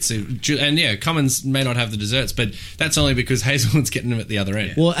 5 wickets, and yeah, Cummins may not have the desserts, but that's only because Hazelwood's getting them at the other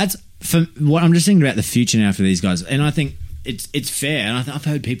end. Well, that's for what I'm just thinking about the future now for these guys, and I think it's fair. And I've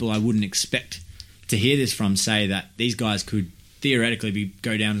heard people I wouldn't expect to hear this from say that these guys could theoretically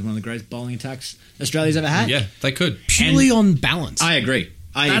go down as one of the greatest bowling attacks Australia's ever had. Yeah, they could. purely on balance. I agree.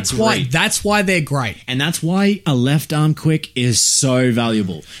 That's agree. why they're great. And that's why a left arm quick is so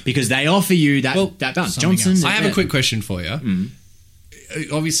valuable because they offer you that balance. something Johnson. else. I have a quick question for you.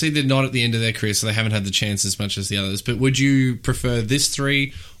 Obviously, they're not at the end of their career, so they haven't had the chance as much as the others. But would you prefer this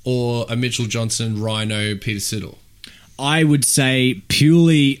 3 or a Mitchell Johnson, Rhino, Peter Siddle? I would say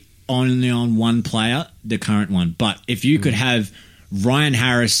purely only on one player, the current one. But if you could have Ryan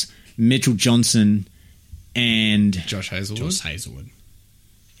Harris, Mitchell Johnson, and Josh Hazelwood? Josh Hazelwood.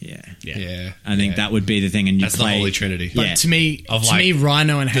 Yeah. I think that would be the thing. And you That's the play Holy Trinity. But Yeah. to me, Of like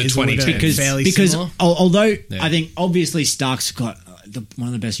Rhino and the Hazelwood 20 are teams. fairly because similar. although Yeah. I think obviously Stark's got one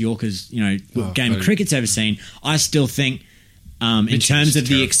of the best Yorkers game of totally. cricket's ever seen, I still think in terms of the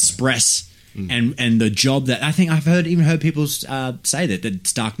terrifying. express and the job that I think I've even heard people say that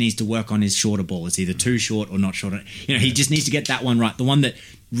Stark needs to work on his shorter ball. It's either too short or not short. He just needs to get that one right, the one that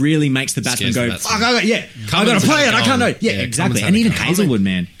really makes the batsman Scares go, the batsman. fuck, I got Cummins to play had it. it I can't know. going. Yeah, Yeah, exactly. Cummins had And it even going. Hazelwood,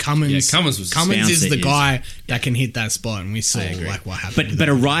 man. Cummins, Yeah, Cummins was Cummins is bouncy, the yes. guy that can hit that spot, and we saw like what happened. But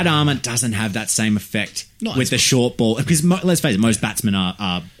a right armer doesn't have that same effect Not with as the much. short ball because let's face it, most batsmen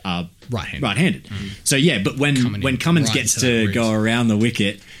are Right-handed. So yeah, but when Cummins right gets into that to ridge. go around the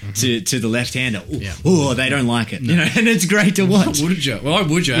wicket to the left hander, Yeah. they don't like it, and it's great to watch. Would you? Well, I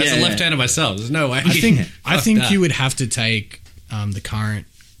would you. As Yeah, a yeah. left-hander myself, there's no way. I think that. you would have to take the current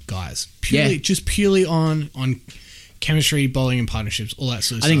guys purely on chemistry, bowling, and partnerships, all that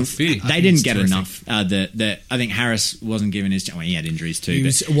sort of I think stuff. they didn't it's get terrific. enough. I think Harris wasn't given his. Well, he had injuries too. He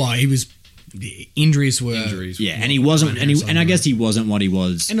was. The injuries were and he wasn't, Harris and I guess he wasn't what he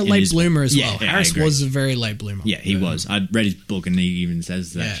was, and a in late his- bloomer as Yeah, well. yeah, I Harris agree. was a very late bloomer. Yeah, he was. I read his book and he even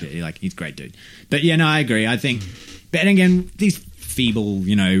says that Yeah. shit. He's a great dude. But yeah, no, I agree. I think, but again, these feeble,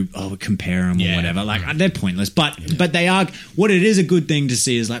 compare them or Yeah. whatever. Like they're pointless. But they are. What it is a good thing to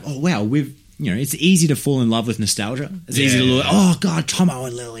see is like, oh wow, we've. It's easy to fall in love with nostalgia. It's easy to look, oh God, Tomo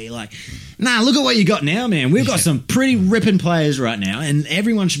and Lily. Like, nah, look at what you got now, man. We've got some pretty ripping players right now, and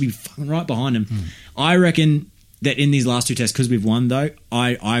everyone should be fucking right behind them. I reckon that in these last 2 tests, because we've won, though,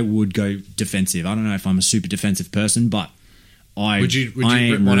 I would go defensive. I don't know if I'm a super defensive person, but Would you I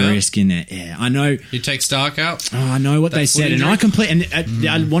rip ain't one out? risking it. Yeah, I know. You take Stark out. Oh, I know what That they foot said, and injury?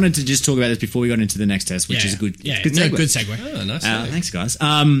 I wanted to just talk about this before we got into the next test, which is a good, good segue. segue. Oh, nice. Thanks, guys.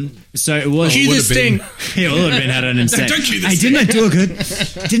 So it was. Cue this thing. Yeah, it would have been had an insane. don't cue this Hey, didn't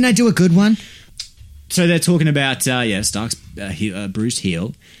I do a good one? So they're talking about Stark's bruised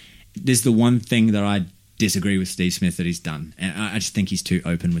heel. There's the one thing that I disagree with Steve Smith that he's done, and I just think he's too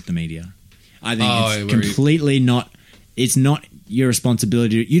open with the media. I think it's where he- completely not. It's not your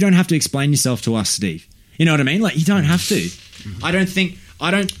responsibility. You don't have to explain yourself to us, Steve. You know what I mean? Like you don't have to. I don't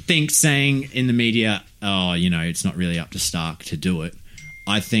think saying in the media, oh, it's not really up to Stark to do it.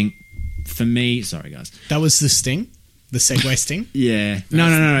 I think for me, sorry guys. That was the sting, the segue sting. Yeah.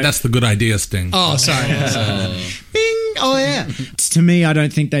 No. That's the good idea sting. Oh, sorry. Bing! Oh, yeah. To me, I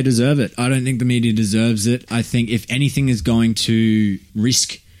don't think they deserve it. I don't think the media deserves it. I think if anything is going to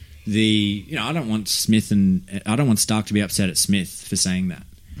risk I don't want Stark to be upset at Smith for saying that.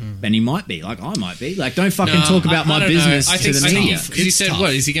 And he might be, like I might be. Like, don't fucking talk about my business I think to the media. because he It's said, tough.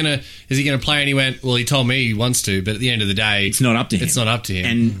 "What is he gonna play?" And he went, "Well, he told me he wants to, but at the end of the day, It's not up to him. It's not up to him."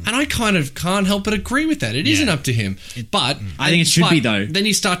 And- I kind of can't help but agree with that. It isn't up to him, but I think it should be, though. Then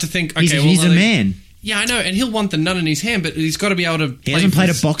you start to think, okay, He's a man. Yeah, I know, and he'll want the nut in his hand, but he's got to be able to. He hasn't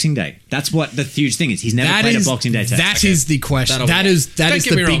played a Boxing Day. That's what the huge thing is. He's never played a Boxing Day test. That is the question. That is Don't is get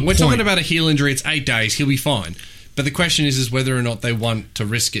the me big wrong. We're point. talking about a heel injury. It's 8 days. He'll be fine. But the question is whether or not they want to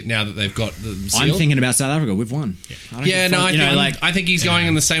risk it now that they've got the seal. I'm thinking about South Africa. We've won. Yeah, no, I think he's going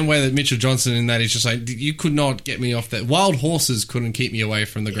in the same way that Mitchell Johnson in that he's just like, you could not get me off that. Wild horses couldn't keep me away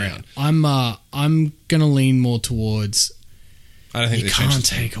from the ground. I'm gonna lean more towards I don't think you they changed can't the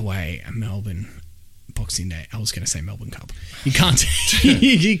team. take away a Melbourne Boxing Day. I was gonna say Melbourne Cup. You can't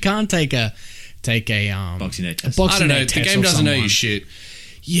you can't take a Boxing Day a test. Boxing I don't know. Day The test game of doesn't know someone. you shit.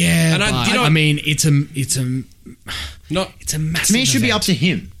 Yeah, And but you know I what- mean it's a Not massive. To me, it should be up to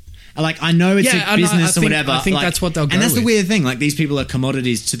him. Like, I know it's Yeah, a business I think- or whatever. I think like- that's what they'll go And that's the with. weird thing. Like, these people are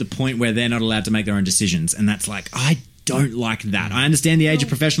commodities to the point where they're not allowed to make their own decisions. And that's like, I don't like that. I understand the age of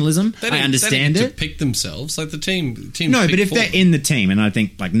professionalism. they I don't understand get it. to pick themselves like the team. No, pick but if for they're them. in the team, and I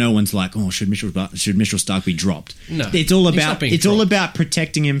think like no one's like, oh, should Mitchell Stark be dropped? No, it's all he's not about being it's all dropped. about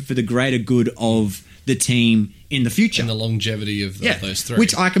protecting him for the greater good of the team in the future. and the longevity of those three,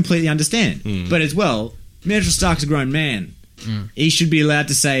 which I completely understand. Hmm. But as well, Mitchell Stark's a grown man. He should be allowed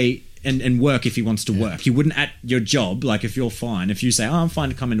to say and work if he wants to work. You wouldn't at your job, like if you're fine, if you say, oh, I'm fine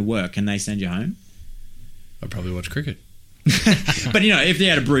to come into work, and they send you home. I'd probably watch cricket. But, you know, if they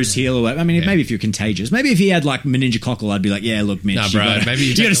had a bruised heel or whatever, I mean, maybe if you're contagious. Maybe if he had like meningococcal, I'd be like, yeah, look, Mitch, Nah, you bro, gotta, maybe you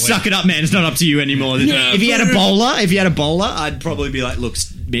you take gotta the suck it up, man. It's not up to you anymore. If he had a bowler, I'd probably be like, look,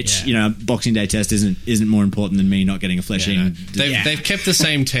 Mitch, you know, Boxing Day test isn't more important than me not getting a flesh Yeah, no. in. They've kept the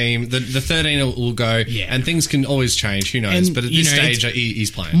same team. The 13 will go, and things can always change. Who knows? And, But at you this know, stage, he's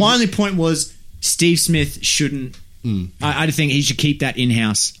playing. My only point was Steve Smith shouldn't. I think he should keep that in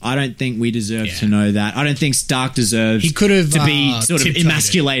house. I don't think we deserve to know that. I don't think Stark deserves. He could have, to be sort of tiptoed it.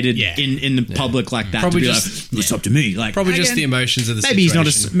 emasculated Yeah. in the public like that. Probably to be just- like, it's up to me. Like Probably just again, the emotions of the maybe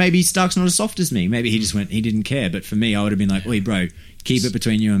situation. maybe Stark's not as soft as me. Maybe he just went. He didn't care. But for me, I would have been like, "Oi, bro, keep it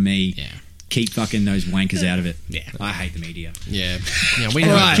between you and me. Yeah. Keep fucking those wankers out of it." Yeah. I hate the media. Yeah, we All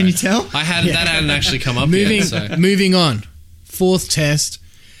know. right. Can you tell? That hadn't actually come up moving yet. So. moving on. Fourth test.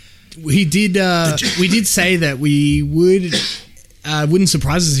 We did say that we wouldn't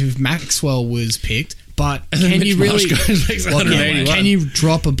surprise us if Maxwell was picked, but can Mitch you really Marsh goes, makes 181. can you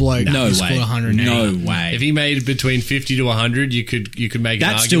drop a bloke No who way. scored 180? No way. If he made between 50 to 100, you could make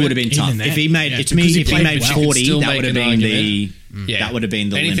That an still would have argument. been tough. Even If then, he made, yeah, to me, because he if he played made well. 40, Still that make would have an been argument. that would have been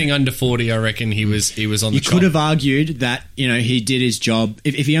the anything limit. under 40. I reckon he was on the You chop. could have argued that, you know, he did his job.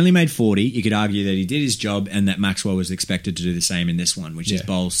 If he only made 40, you could argue that he did his job and that Maxwell was expected to do the same in this one, which is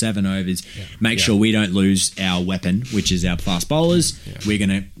bowl 7 overs, make sure we don't lose our weapon, which is our fast bowlers. We're going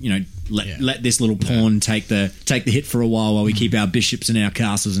to, you know, let this little pawn take the hit for a while we keep our bishops and our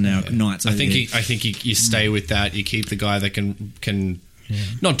castles and our knights. I over think here. you stay with that. You keep the guy that can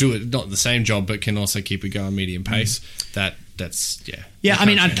not do it, not the same job, but can also keep it going medium pace. That's Yeah, I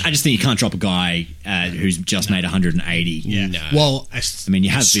mean, I just think you can't drop a guy who's just made 180. Yeah. No. Well, I mean, you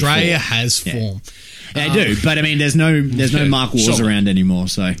have Australia before. has form. They do, but I mean, there's no Mark Wars Sure. around anymore,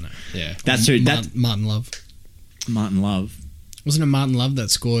 so yeah. that's who. That's Martin Love. Martin Love. Wasn't it Martin Love that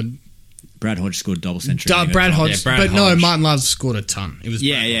scored? Brad Hodge scored a double century. Brad Hodge. Yeah, Brad but no, Hodge. Martin Love scored a ton. It was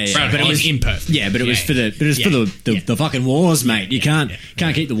Yeah, Brad yeah, Hodge. yeah. Brad But it Hodge. was imperfect. Yeah, but it was for the fucking wars, mate. You can't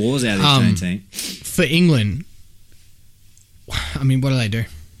keep the wars out of the Australian team. For England. I mean, what do they do?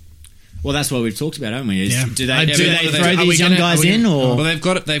 Well, that's what we've talked about, haven't we? Yeah. Do they Are throw we these young gonna- guys are we in, gonna- or Well, they've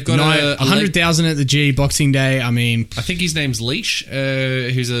got No, a 100,000 at the G Boxing Day. I mean, I think his name's Leash,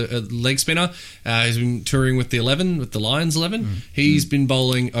 who's a leg spinner. He's been touring with the Lions 11. He's been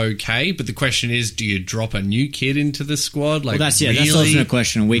bowling okay, but the question is, do you drop a new kid into the squad? Like, well, that's really? also a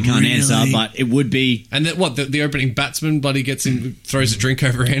question we can't answer. But it would be. And then the opening batsman bloody gets him, throws a drink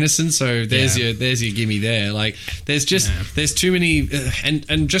over Anderson. So there's your gimme there. Like there's too many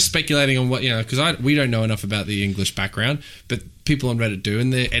and just speculating on what, you know, because we don't know enough about the English background, but people on Reddit do,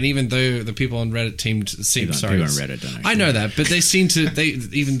 and even though the people on Reddit seem People on Reddit don't I know that, but they seem to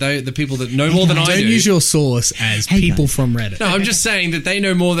even though the people that know more than I don't do. use your source as people from Reddit. No, I'm just saying that they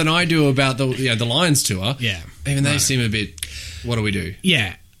know more than I do about the Lions tour. Yeah. Even they seem a bit. What do we do?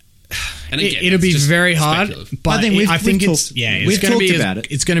 Yeah. And again, It'll be it's just very hard, speculative. but I think we've it's talked about it.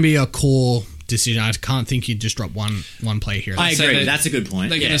 It's going to be a core decision. I can't think you'd just drop one player here. I So agree. they- That's a good point.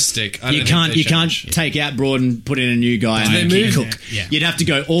 They're Yeah. going to stick. I You don't think they can't change. take out Broad and put in a new guy They and keep move? Cook. Yeah. You'd have to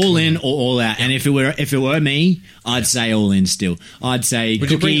go all in or all out. And if it were me, I'd say all in still. I'd say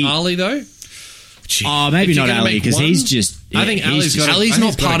Would you bring Cookie. Ali though? Oh, maybe If you're not gonna Ali make because one, he's just. I think he's Ali's just- got to- Ali's I think not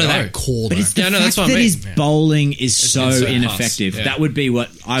he's gotta part of go. that core, But though. it's the Yeah, no, fact that's what I that mean. his Yeah. bowling is so so ineffective. yeah. That would be what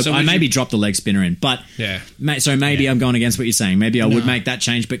I So would maybe you- drop the leg spinner in. But Yeah. so maybe I'm going against what you're saying. Maybe I would make that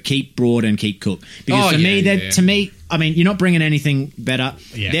change, but keep Broad and keep Cook because Oh, for yeah, me, yeah, yeah. to me, I mean, you're not bringing anything better.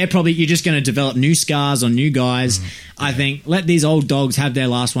 Yeah. You're just going to develop new scars on new guys. I think let these old dogs have their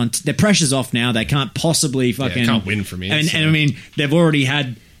last one. Their pressure's off now. They can't possibly fucking can't win from here, And, so- and I mean, they've already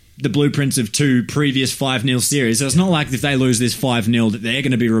had the blueprints of 2 previous 5-0 series. So it's not like if they lose this 5-0 that they're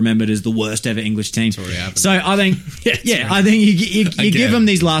going to be remembered as the worst ever English team. already happened. So I think, I think you give them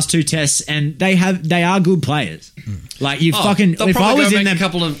these last 2 tests, and they are good players. Like you fucking. They'll If I probably was go in make them, a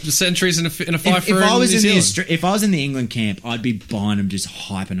couple of centuries in a five if for I was New in Zealand. if I was in the England camp, I'd be buying them, just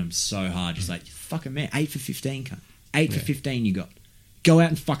hyping them so hard, just like fucking man, 8 for 15, cunt. 8 for 15, you got. Go out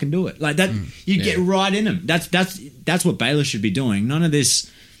and fucking do it like that. You get right in them. That's what Baylor should be doing. None of this.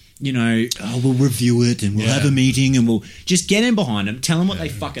 We'll review it and we'll have a meeting and we'll just get in behind them, tell them what they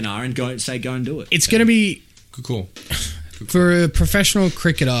fucking are, and go and do it. It's going to be Cool. for a professional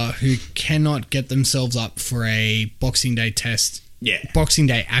cricketer who cannot get themselves up for a Boxing Day test. Yeah. Boxing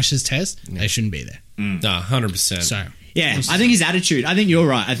Day Ashes test. They shouldn't be there. Nah, 100%. So Yeah, I think his attitude. I think you're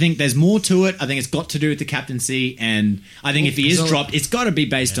right. I think there's more to it. I think it's got to do with the captaincy, and I think if he is dropped, it's got to be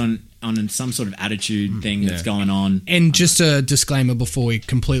based on some sort of attitude thing that's going on. And just a disclaimer before we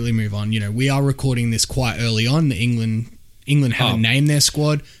completely move on, we are recording this quite early on. The England haven't named their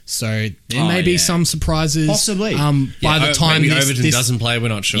squad, so there may be some surprises. Possibly. By the time maybe this, Overton this- doesn't play, we're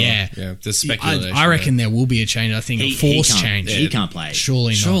not sure. Yeah. There's speculation. I reckon there will be a change. I think a forced can't- change. He can't play.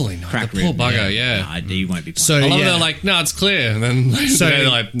 Surely not. Surely not. Crack The poor rib, bugger, yeah. Nah, he won't be playing. So I love yeah. they're like, no, it's clear. And then later So- they're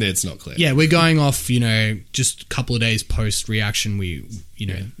like, no, it's not clear. Yeah, we're going off, just a couple of days post reaction.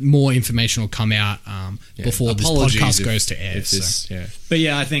 More information will come out before this Apologies podcast if- goes to air. if this- yeah. But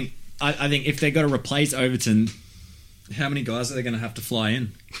yeah, I think if they've got to replace Overton, how many guys are they going to have to fly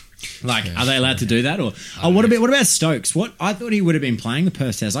in? Like, are they allowed to do that? Or what about Stokes? I thought he would have been playing the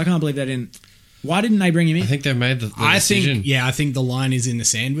Perth test. I can't believe they didn't. Why didn't they bring him in? I think they've made the I decision. think the line is in the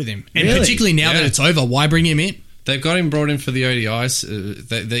sand with him, and Really? particularly now that Yeah. it's over, why bring him in? They've got him brought in for the ODIs.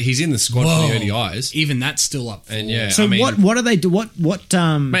 He's in the squad for the ODIs. Even that's still up. For, And yeah, So I mean, what do they do? What mate,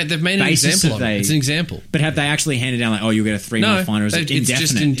 they've made an basis example have of it. they- It's an example. But have they actually handed down like, you'll get a 3-month fine, or is it it's indefinite?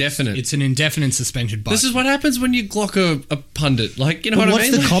 just indefinite. it's an indefinite suspension. But This is what happens when you glock a pundit. Like, you know But what what's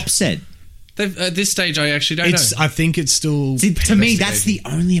I mean? the Like, cop said? at this stage, I actually don't it's. know. I think it's still. See, to me, that's the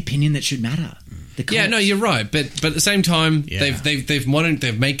only opinion that should matter. The Yeah, cops. no, you're right, but at the same time, Yeah.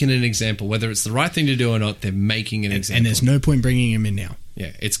 they're making an example. Whether it's the right thing to do or not, they're making an example. and there's no point bringing him in now.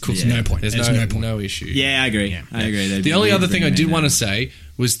 yeah, it's cool. There's no point. There's There's no no point. no issue. Yeah, I agree. I agree. They'd The only really other thing I bring him did in want now. to say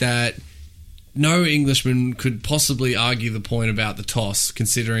was that no Englishman could possibly argue the point about the toss,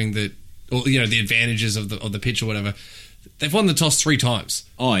 considering that, or the advantages of the pitch or whatever. They've won the toss 3 times.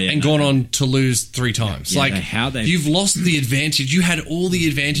 Oh, yeah, and no, gone on to lose 3 times. Yeah, how they- you've lost the advantage. You had all the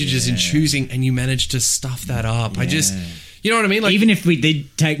advantages in choosing, and you managed to stuff that up. I just, you know what I mean? Like, Even if we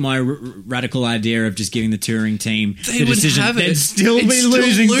did take my radical idea of just giving the touring team they the would decision, have it. they'd still It's be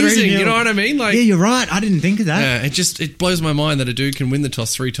losing. 3-0. You know what I mean? Like, Yeah, you're right. I didn't think of that. yeah, it blows my mind that a dude can win the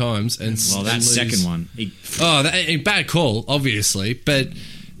toss 3 times and Well, that and lose. second one. A bad call, obviously, but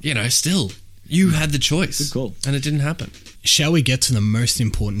still, you had the choice. Good call. And it didn't happen. Shall we get to the most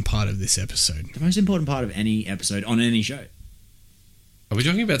important part of this episode? The most important part of any episode on any show. Are we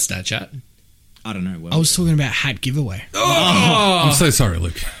talking about Snapchat? I don't know. Well, I was talking about hat giveaway. I'm so sorry,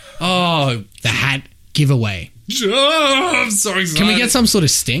 Luke. Oh, The hat giveaway. I'm sorry. Can we get some sort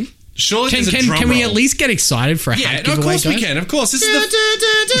of sting? Surely Can we at least get excited for a Yeah, hat no, of giveaway? course we guys? can. Of course, this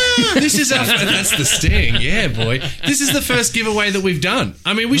is our, that's the sting. Yeah, boy. This is the first giveaway that we've done.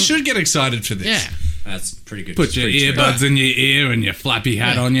 I mean, we should get excited for this. Yeah. that's pretty good. Put your Pretty true. earbuds in your ear and your flappy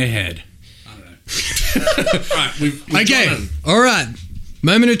hat on your head. Right, we've Okay. done it. All right.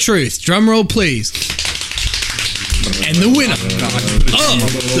 Moment of truth. Drum roll, please. And the winner of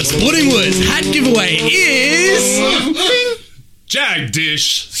the Sporting Woods hat giveaway is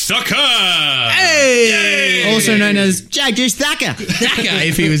Jagdish Sucker. Hey, Also known as Jagdish Thacker. that guy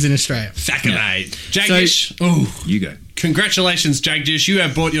if he was in Australia. Thacker, mate. Jagdish. You go. Congratulations, Jagdish. You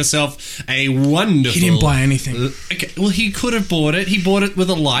have bought yourself a wonderful... He didn't buy anything. Okay, well, he could have bought it. He bought it with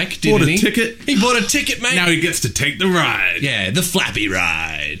a like, didn't Bought a he? ticket. He bought a ticket, mate. Now he gets to take the ride. Yeah, the Flappy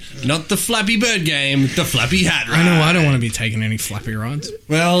Ride. ride. Not the Flappy Bird game, the Flappy Hat ride. I know I don't want to be taking any flappy rides.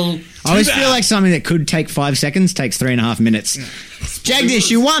 Well, I always feel like something that could take 5 seconds takes 3.5 minutes. Jagdish,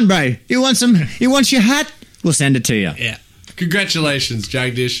 you won, bro. You want your hat? We'll send it to you. Yeah. congratulations,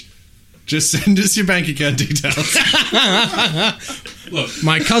 Jagdish. Just send us your bank account details. Look,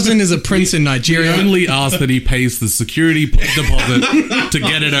 My cousin is a prince in we Nigeria. only ask that he pays the security deposit to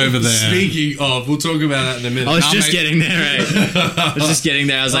get it over there. Speaking of, we'll talk about that in a minute. I was I'll just make- getting there, I was just getting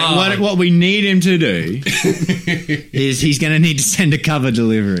there. I was like, what we need him to do is he's going to need to send a cover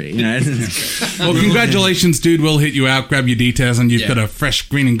delivery. You know? Well, congratulations, dude. We'll hit you out, grab your details, and you've Yeah. got a fresh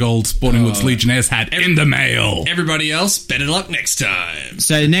green and gold Sporting Woods Legionnaires hat in the mail. Everybody else, better luck next time.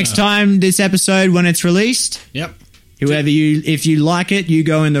 So next time, this episode, when it's released, Yep. if you like it, you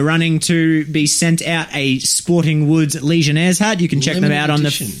go in the running to be sent out a Sporting Woods Legionnaires hat. You can check them out on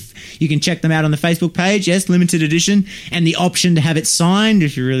Limited you can check them out on the Facebook page. Yes, limited edition, and the option to have it signed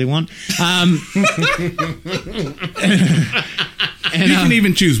if you really want. You can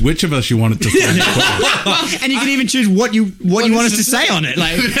even choose which of us you want it to say. And you can even choose what you want us to say on it.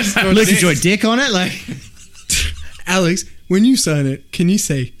 Like, Luke, is your dick on it? Like, Alex, when you sign it, can you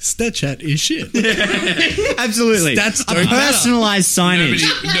say Statchat is shit? absolutely. That's a personalized signage.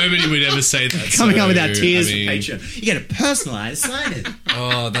 Nobody would ever say that. Coming so, up with our tears I mean, for Patreon. You get a personalized signage.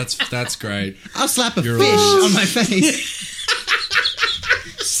 Oh, that's great. I'll slap a You're fish right. on my face.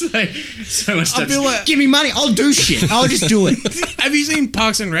 so much stuff. feel like- Give me money. I'll do shit. I'll just do it. Have you seen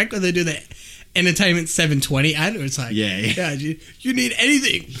Parks and Rec where they do the Entertainment 720 ad? Where it's like, Yeah. you need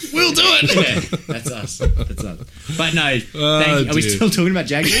anything, we'll do it. Yeah, that's us. That's us. But no, are we dear. still talking about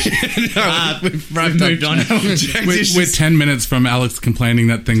Jagdish? We've wrapped moved on. We're 10 minutes from Alex complaining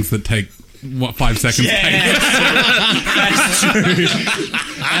that things that take, 5 seconds take. That's true.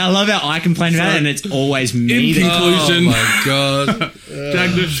 I love how I complain about it, and it's always me. In that- conclusion, Oh my god.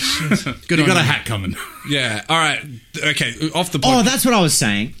 Jagdish, you got a hat coming. Yeah. All right. Okay. Off the Oh, podcast. that's what I was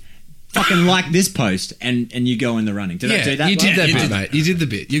saying. Fucking like this post, and you go in the running. Did I do that? you did that You bit, mate. You did the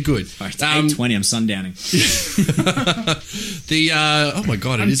bit. You're good. It's 8:20. I'm sundowning. Oh my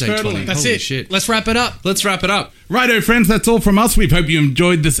god, it is 8:20. That's Holy it. shit. Let's wrap it up. Let's wrap it up. Righto, friends, that's all from us. We hope you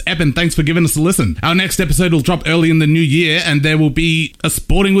enjoyed this ep, and thanks for giving us a listen. Our next episode will drop early in the new year, and there will be a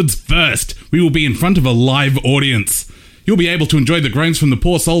Sporting Woods first. We will be in front of a live audience. You'll be able to enjoy the groans from the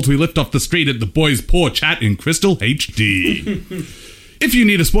poor souls we lift off the street at the Boys Poor Chat in Crystal HD. If you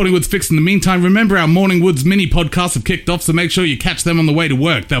need a Sporting Woods fix in the meantime, remember our Morning Woods mini podcasts have kicked off, so make sure you catch them on the way to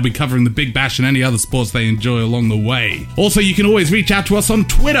work. They'll be covering the Big Bash and any other sports they enjoy along the way. Also, you can always reach out to us on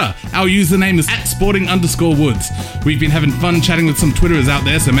Twitter. Our username is @sporting_woods. We've been having fun chatting with some Twitterers out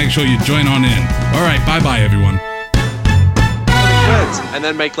there, so make sure you join on in. All right, bye-bye, everyone. Words, and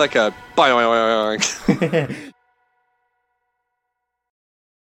then make like a boing.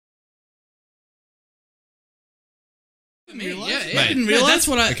 I didn't realize. That's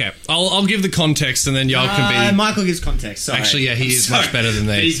what I. Okay, I'll give the context and then y'all can be. Michael gives context. Sorry. Actually, yeah, he is much better than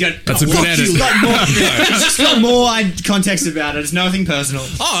But they. he's got. That's a good edit. He's got more. He's just got more context about it. It's nothing personal.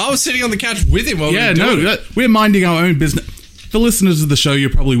 Oh, I was sitting on the couch with him while Yeah, we were no, doing it. we're minding our own business. For listeners of the show, you're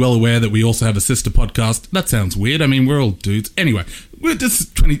probably well aware that we also have a sister podcast. That sounds weird. I mean, we're all dudes. Anyway, this is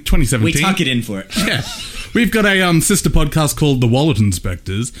 2017. We tuck it in for it. Yeah. We've got a sister podcast called The Wallet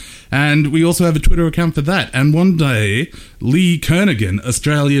Inspectors, and we also have a Twitter account for that. And one day, Lee Kernaghan,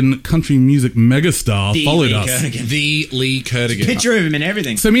 Australian country music megastar, The followed Lee us. Kernaghan. The Lee Kertigan. Picture of him and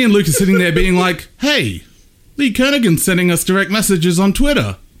everything. So me and Luke are sitting there being like, hey, Lee Kernaghan's sending us direct messages on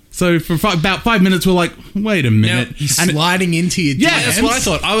Twitter. So for about 5 minutes, we're like, wait a minute. He's And sliding into your Yeah, DMs. That's what I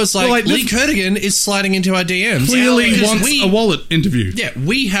thought. I was like, Well, like, Lee this- Kertigan is sliding into our DMs. clearly Because wants we- a wallet interview. Yeah,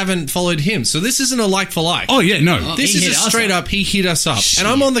 we haven't followed him, so this isn't a like for like. Oh, yeah, no. This He is hit a us straight up. up. He hit us up, and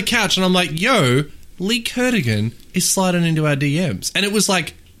I'm on the couch, and I'm like, "Yo, Lee Kertigan is sliding into our DMs," and it was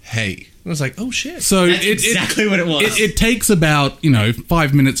like, "Hey," I was like, "Oh shit." So That's exactly what it was. It takes about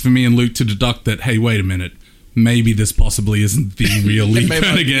 5 minutes for me and Luke to deduct that. Hey, wait a minute. Maybe this possibly isn't the real Lee Maybe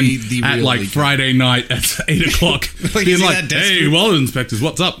not Kernaghan the at real like Lee Friday night at 8 o'clock. Like, being is he like, that desperate? hey, wallet inspectors,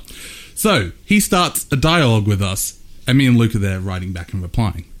 what's up? So he starts a dialogue with us, and me and Luke are there writing back and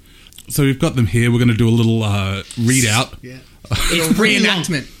replying. So we've got them here. We're going to do a little readout. It's pretty long.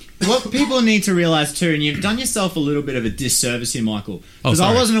 Reenactment. What people need to realise too, and you've done yourself a little bit of a disservice here, Michael, because I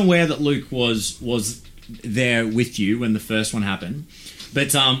sorry. wasn't aware that Luke was there with you when the first one happened.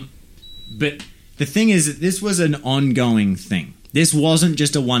 But the thing is that this was an ongoing thing. This wasn't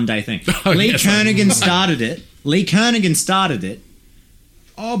just a one-day thing. Oh, Lee yes, Kernaghan started it. Lee Kernaghan started it.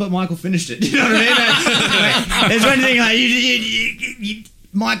 Oh, but Michael finished it. You know what I mean? There's one thing like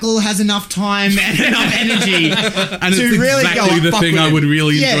Michael has enough time and enough energy And to it's really exactly go the fuck thing with I it. would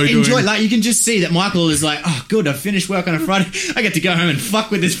really enjoy doing. Like, you can just see that Michael is like, oh, good, I've finished work on a Friday. I get to go home and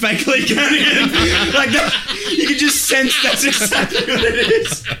fuck with this fake Lee Kernaghan. Like that, you can just sense that's exactly what it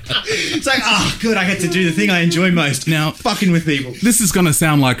is. It's like, oh, good, I get to do the thing I enjoy most. Now- fucking with people. This is going to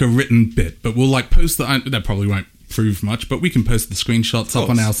sound like a written bit, but we'll like post that probably won't prove much, but we can post the screenshots up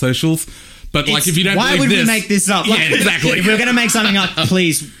on our socials. But like, if you don't why believe would this, we make this up? Like, yeah, exactly. If we're going to make something up,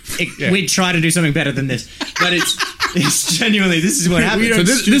 please, we'd try to do something better than this. But it's genuinely, this is what happens. don't So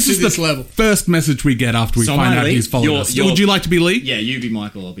this stoop is to the this level. first message we get after we So find am I out Lee? he's followed You're- us. you're- Would you like to be Lee? Yeah, you be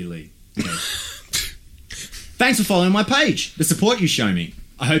Michael, I'll be Lee. Okay. Thanks for following my page. The support you show me.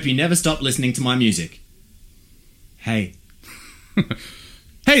 I hope you never stop listening to my music. Hey,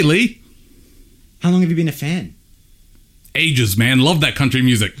 Hey, Lee. how long have you been a fan? Ages, man. Love that country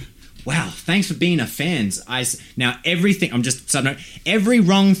music. Wow, thanks for being a fan. Now, everything, every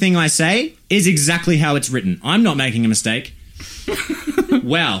wrong thing I say is exactly how it's written. I'm not making a mistake.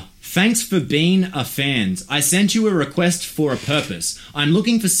 Wow, thanks for being a fan. I sent you a request for a purpose. I'm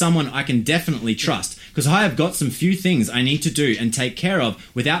looking for someone I can definitely trust, because I have got some few things I need to do and take care of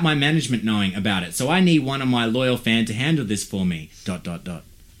without my management knowing about it. So I need one of my loyal fans to handle this for me. ...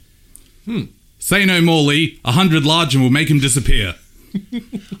 Say no more, Lee. 100 large and we'll make him disappear.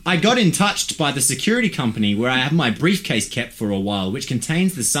 I got in touch by the security company where I have my briefcase kept for a while, which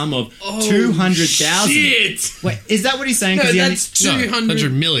contains the sum of 200,000. Shit! Wait, is that what he's saying? No, 'Cause he that's No, 200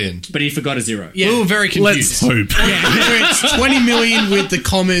 100 million. but he forgot a zero. Yeah. We were very Let's confused. hope. It's 20 million with the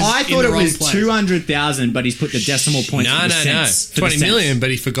commas. I in thought the it wrong was place. 200,000, but he's put the decimal points No, for the no, no. cents. for the 20 cents. million, but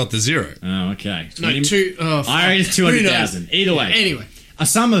he forgot the zero. Oh, okay. No, 20 two. Oh, I read fuck. 200,000. Who knows? Either way. Anyway. A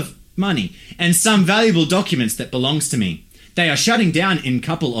sum of money and some valuable documents that belongs to me. They are shutting down in a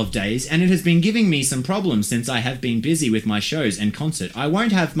couple of days, and it has been giving me some problems since I have been busy with my shows and concert. I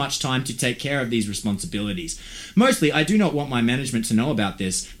won't have much time to take care of these responsibilities. Mostly, I do not want my management to know about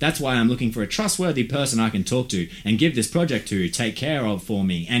this. That's why I'm looking for a trustworthy person I can talk to and give this project to take care of for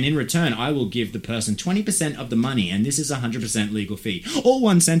me. And in return, I will give the person 20% of the money, and this is a 100% legal fee. All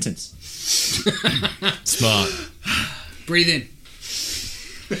one sentence. Smart. Breathe in.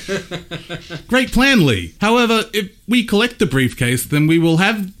 Great plan, Lee. However, if we collect the briefcase, then we will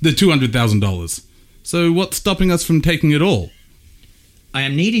have the $200,000. So what's stopping us from taking it all? I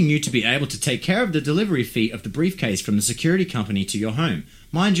am needing you to be able to take care of the delivery fee of the briefcase from the security company to your home.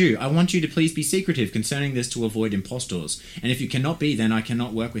 Mind you, I want you to please be secretive concerning this to avoid impostors. And if you cannot be, then I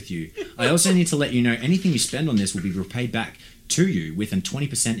cannot work with you. I also need to let you know anything you spend on this will be repaid back to you with a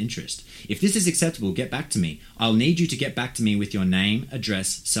 20% interest. If this is acceptable, get back to me. I'll need you to get back to me with your name,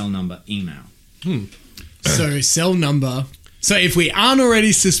 address, cell number, email. So, cell number. So, if we aren't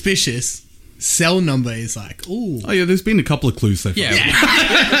already suspicious, cell number is like, ooh. Oh yeah, there's been a couple of clues so far.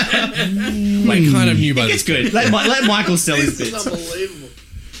 Yeah. We kind of knew by It's this. good. Let Michael sell his bits. Unbelievable.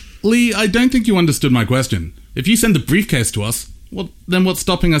 Lee, I don't think you understood my question. If you send the briefcase to us, then what's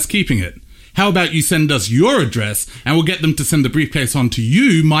stopping us keeping it? How about you send us your address and we'll get them to send the briefcase on to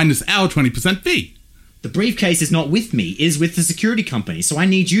you minus our 20% fee? The briefcase is not with me, it is with the security company, so I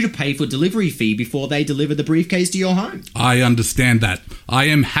need you to pay for delivery fee before they deliver the briefcase to your home. I understand that. I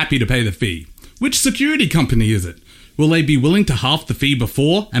am happy to pay the fee. Which security company is it? Will they be willing to half the fee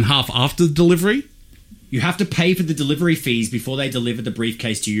before and half after the delivery? You have to pay for the delivery fees before they deliver the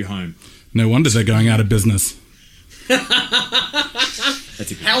briefcase to your home. No wonder they're going out of business.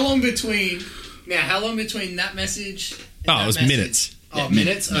 That's a good. How long between that message? and Oh, that it was message? minutes. Oh,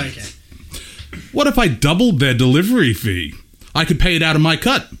 minutes? Okay. What if I doubled their delivery fee? I could pay it out of my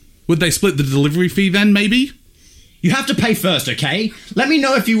cut. Would they split the delivery fee then, maybe? You have to pay first, okay? Let me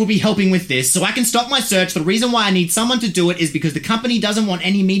know if you will be helping with this so I can stop my search. The reason why I need someone to do it is because the company doesn't want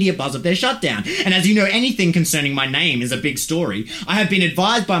any media buzz of their shutdown. And as you know, anything concerning my name is a big story. I have been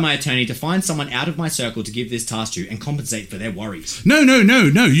advised by my attorney to find someone out of my circle to give this task to and compensate for their worries. No.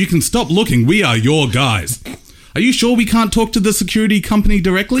 You can stop looking. We are your guys. Are you sure we can't talk to the security company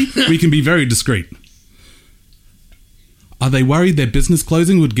directly? We can be very discreet. Are they worried their business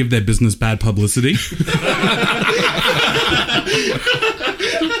closing would give their business bad publicity?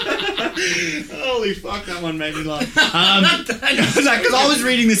 Holy fuck, that one made me laugh. Because I was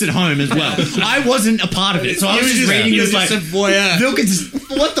reading this at home as well. I wasn't a part of it, so I was just reading this like,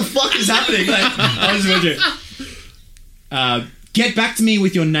 what the fuck is happening? Like, I was wondering. Get back to me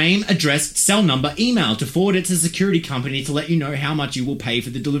with your name, address, cell number, email to forward it to the security company to let you know how much you will pay for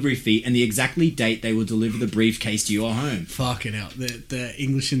the delivery fee and the exactly date they will deliver the briefcase to your home. Fucking hell. The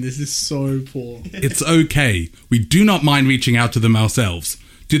English in this is so poor. It's okay. We do not mind reaching out to them ourselves.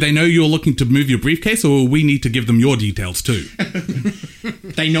 Do they know you're looking to move your briefcase, or will we need to give them your details too?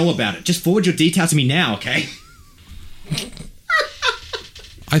 They know about it. Just forward your details to me now, okay?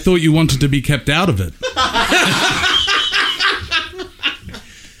 I thought you wanted to be kept out of it.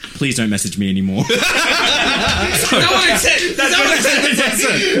 Please don't message me anymore.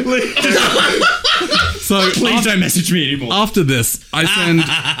 So Please don't message me anymore. after this, I send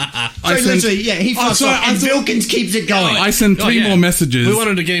Literally, yeah, he fucks sorry, off, and Vilkins keeps it going. I send three yeah. more messages. We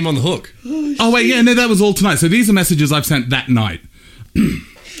wanted to get him on the hook. Oh wait, yeah, no, that was all tonight. So these are messages I've sent that night.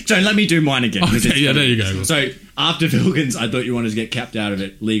 So let me do mine again. 'cause Okay, it's yeah, funny. there you go. So after Vilkins, I thought you wanted to get capped out of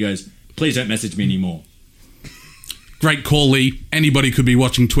it. Lee goes, please don't message me anymore. Great call, Lee. Anybody could be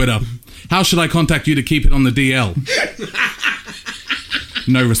watching Twitter. How should I contact you to keep it on the DL?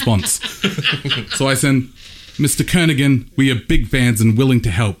 No response. So I send, Mr. Kernaghan, we are big fans and willing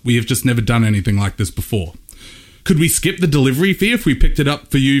to help. We have just never done anything like this before. Could we skip the delivery fee if we picked it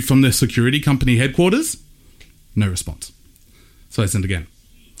up for you from the security company headquarters? No response. So I send again.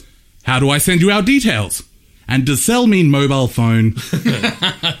 How do I send you our details? And does cell mean mobile phone?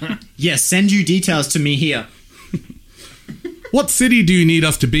 Yes, send you details to me here. What city do you need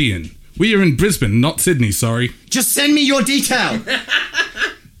us to be in? We are in Brisbane, not Sydney, sorry. Just send me your detail.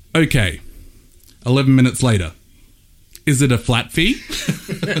 Okay. 11 minutes later. Is it a flat fee?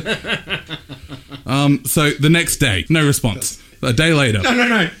 So the next day, no response. A day later.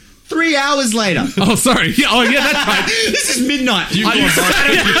 No. 3 hours later. Oh, sorry. Yeah, oh, yeah, that's right. This is midnight.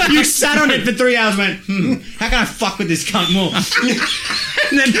 You sat on it for 3 hours and went, how can I fuck with this cunt more?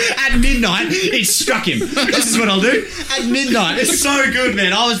 And then at midnight, it struck him. This is what I'll do. At midnight. It's so good,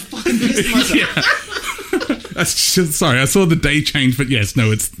 man. I was fucking pissed myself. That's just, sorry, I saw the day change, but yes, no,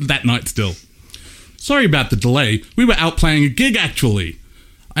 it's that night still. Sorry about the delay. We were out playing a gig, actually.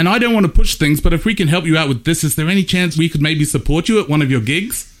 And I don't want to push things, but if we can help you out with this, is there any chance we could maybe support you at one of your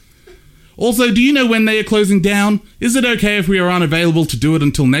gigs? Also, do you know when they are closing down? Is it okay if we are unavailable to do it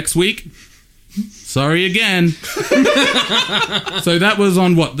until next week? Sorry again. So that was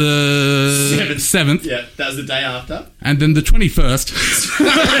on what, the 7th? Yeah, that was the day after. And then the 21st.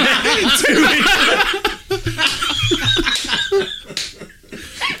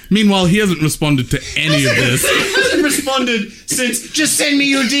 Meanwhile, he hasn't responded to any of this. Hasn't responded since, just send me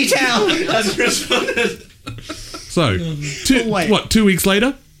your detail. Hasn't responded. So, wait. 2 weeks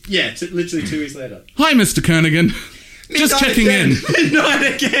later? Yeah, literally 2 weeks later. Hi, Mr. Kernaghan. Just checking in.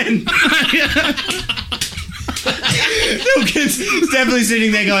 Midnight again. Wilkins is definitely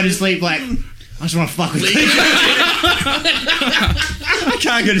sitting there going to sleep like, I just want to fuck with you. I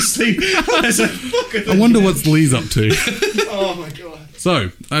can't go to sleep. I wonder what Lee's up to. Oh my god.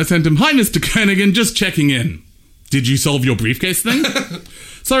 So, I sent him, Hi, Mr. Kernaghan, just checking in. Did you solve your briefcase thing?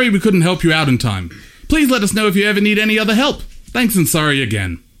 Sorry we couldn't help you out in time. Please let us know if you ever need any other help. Thanks and sorry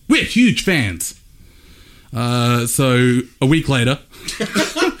again. We're huge fans. So, a week later,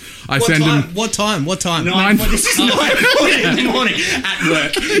 I send him... What time? 9:40. This is 9:40 in the morning at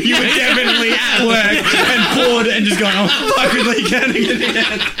work. You were definitely at work and bored and just going, oh, fuck with Lee Kernaghan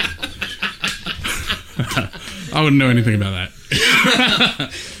again. I wouldn't know anything about that.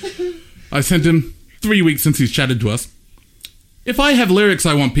 I sent him 3 weeks since he's chatted to us. If I have lyrics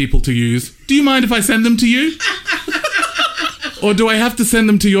I want people to use, do you mind if I send them to you? Or do I have to send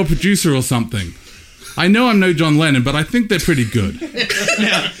them to your producer or something? I know I'm no John Lennon, but I think they're pretty good.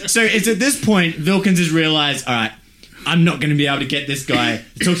 Now, so it's at this point Vilkins has realised, all right, I'm not going to be able to get this guy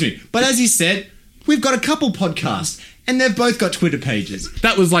to talk to me. But as he said, we've got a couple podcasts, and they've both got Twitter pages.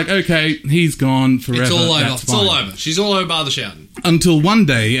 That was like, okay, he's gone forever. It's all over. That's It's all fine. over. She's all over bar the shouting. Until one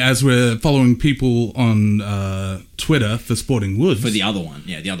day, as we're following people on Twitter for Sporting Woods, For the other one,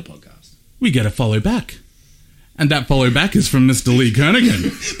 yeah, the other podcast. we get a follow back. And that follow back is from Mr. Lee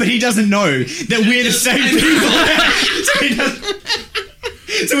Kernaghan. But he doesn't know that we're the same people.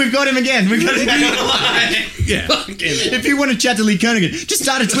 So we've got him again. We've got him back on the line. Yeah. If you want to chat to Lee Kernaghan, just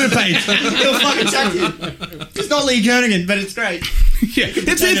start a Twitter page. He'll fucking chat to you. It's not Lee Kernaghan, but it's great. Yeah,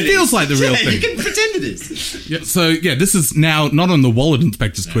 it feels like the real You thing. can pretend it is. Yeah, so, yeah, this is now not on the Wallet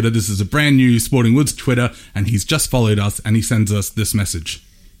Inspector's Twitter. This is a brand new Sporting Woods Twitter, and he's just followed us, and he sends us this message.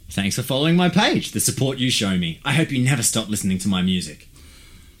 Thanks for following my page. The support you show me. I hope you never stop listening to my music.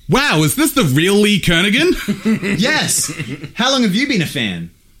 Wow, is this the real Lee Kernaghan? Yes. How long have you been a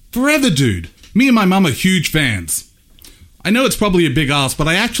fan? Forever, dude. Me and my mum are huge fans. I know it's probably a big ask, but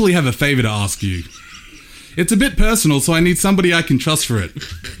I actually have a favour to ask you. It's a bit personal, so I need somebody I can trust for it.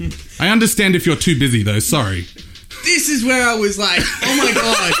 I understand if you're too busy, though. Sorry. This is where I was like, oh my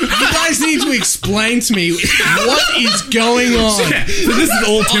god, you guys need to explain to me what is going on. So this is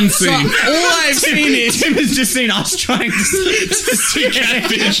all Tim's So scene. all I've seen is Tim has just seen us trying to scam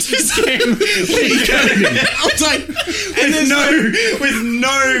Lee Curtin. I was like, and there's with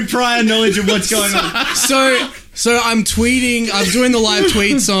no prior knowledge of what's going on. So I'm tweeting. I'm doing the live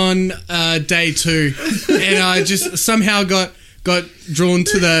tweets on day 2, and I just somehow got drawn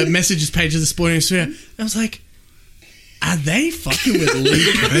to the messages page of the Sporting Australia. I was like, are they fucking with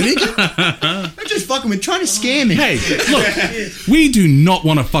Lee Koenig? I'm just fucking with trying to scam him. Hey, look, we do not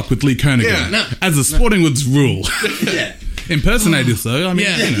want to fuck with Lee Koenig. no. As a Sporting Woods rule. Impersonators, though. I mean,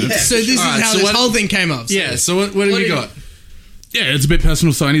 Yeah. you know. So this is Alright, how so this what- whole thing came up. So. Yeah, so what have you got? Yeah, it's a bit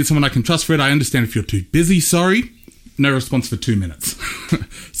personal, so I need someone I can trust for it. I understand if you're too busy, sorry. No response for 2 minutes.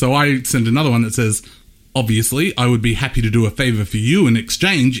 So I send another one that says, obviously, I would be happy to do a favour for you in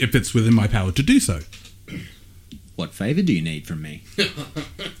exchange if it's within my power to do so. What favour do you need from me?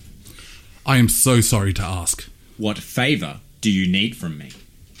 I am so sorry to ask. What favour do you need from me?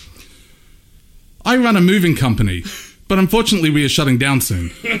 I run a moving company, but unfortunately we are shutting down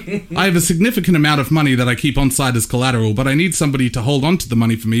soon. I have a significant amount of money that I keep on site as collateral, but I need somebody to hold on to the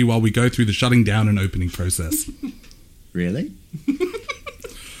money for me while we go through the shutting down and opening process. Really?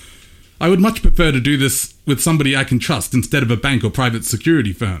 I would much prefer to do this with somebody I can trust instead of a bank or private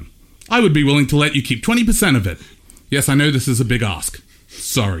security firm. I would be willing to let you keep 20% of it. Yes, I know this is a big ask.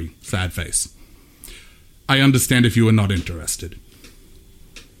 Sorry, sad face. I understand if you are not interested.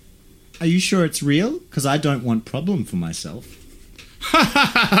 Are you sure it's real? Because I don't want problem for myself.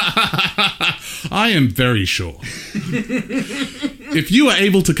 I am very sure. If you are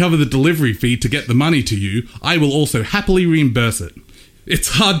able to cover the delivery fee to get the money to you, I will also happily reimburse it. It's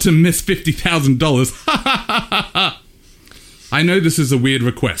hard to miss $50,000. I know this is a weird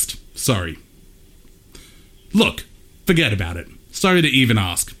request. Sorry. Look, forget about it. Sorry to even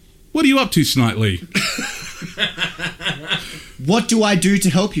ask. What are you up to tonight, Lee? What do I do to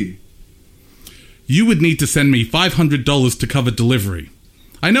help you? You would need to send me $500 to cover delivery.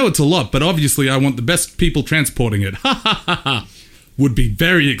 I know it's a lot, but obviously I want the best people transporting it. Would be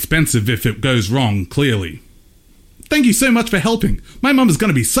very expensive if it goes wrong, clearly. Thank you so much for helping. My mum is going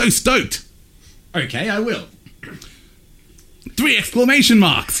to be so stoked. Okay, I will. 3 exclamation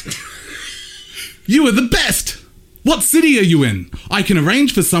marks. You are the best. What city are you in? I can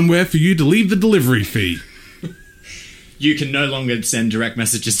arrange for somewhere for you to leave the delivery fee. You can no longer send direct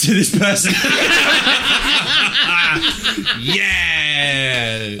messages to this person.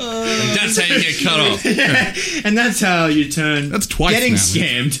 Yeah! And that's how you get cut off. And that's how you turn That's twice getting now.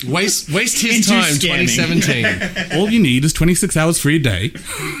 scammed. Waste his Into time, scamming. 2017. All you need is 26 hours free a day. Be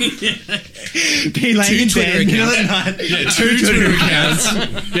laying in Twitter bed, middle of accounts. the night. Yeah, 2 Twitter accounts.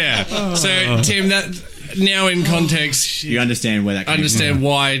 Yeah. So, Tim, that now in context, You understand where that comes understand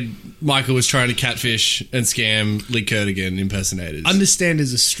why Michael was trying to catfish and scam Lee Curtigan impersonators. Understand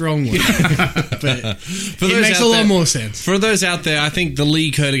is a strong word, but For it those makes out a lot there- more sense. For those out there, I think the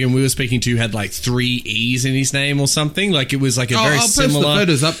Lee Curtigan we were speaking to had like 3 E's in his name or something. Like it was like a very I'll post the similar,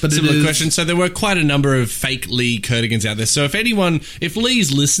 photos up, but it similar is- question. So there were quite a number of fake Lee Curtigans out there. So if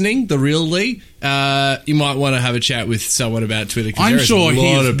Lee's listening, the real Lee, you might want to have a chat with someone about Twitter. 'cause I'm there is sure a he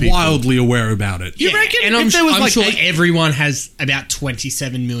lot is of people. wildly aware about it. You reckon? And If I'm, there was I'm like sure 8 everyone has about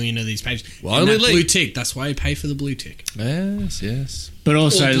 27 million of these pages. Well, And only that Lee. blue tick. That's why you pay for the blue tick. Yes. But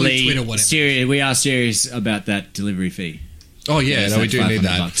also, Or blue Lee, Twitter, whatever. we are serious about that delivery fee. Oh yeah, no, we that's do need 500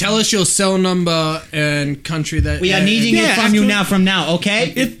 that. bucks. Tell us your cell number and country that We are needing Yeah, it from you absolutely. now,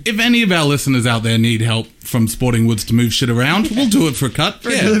 okay? If any of our listeners out there need help from Sporting Woods to move shit around, we'll do it for a cut. For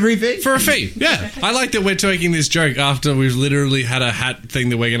a delivery fee? For a fee. Yeah. I like that we're taking this joke after we've literally had a hat thing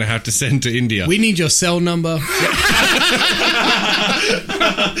that we're going to have to send to India. We need your cell number.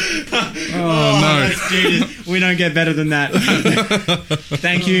 Oh, no. Dude, we don't get better than that.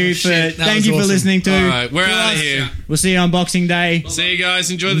 Thank you for shit, that was for awesome. listening to. All right, we're out of here. We'll see you on Boxing Day. See you guys.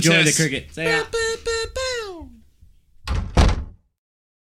 Enjoy the Enjoy test. the cricket. See ya.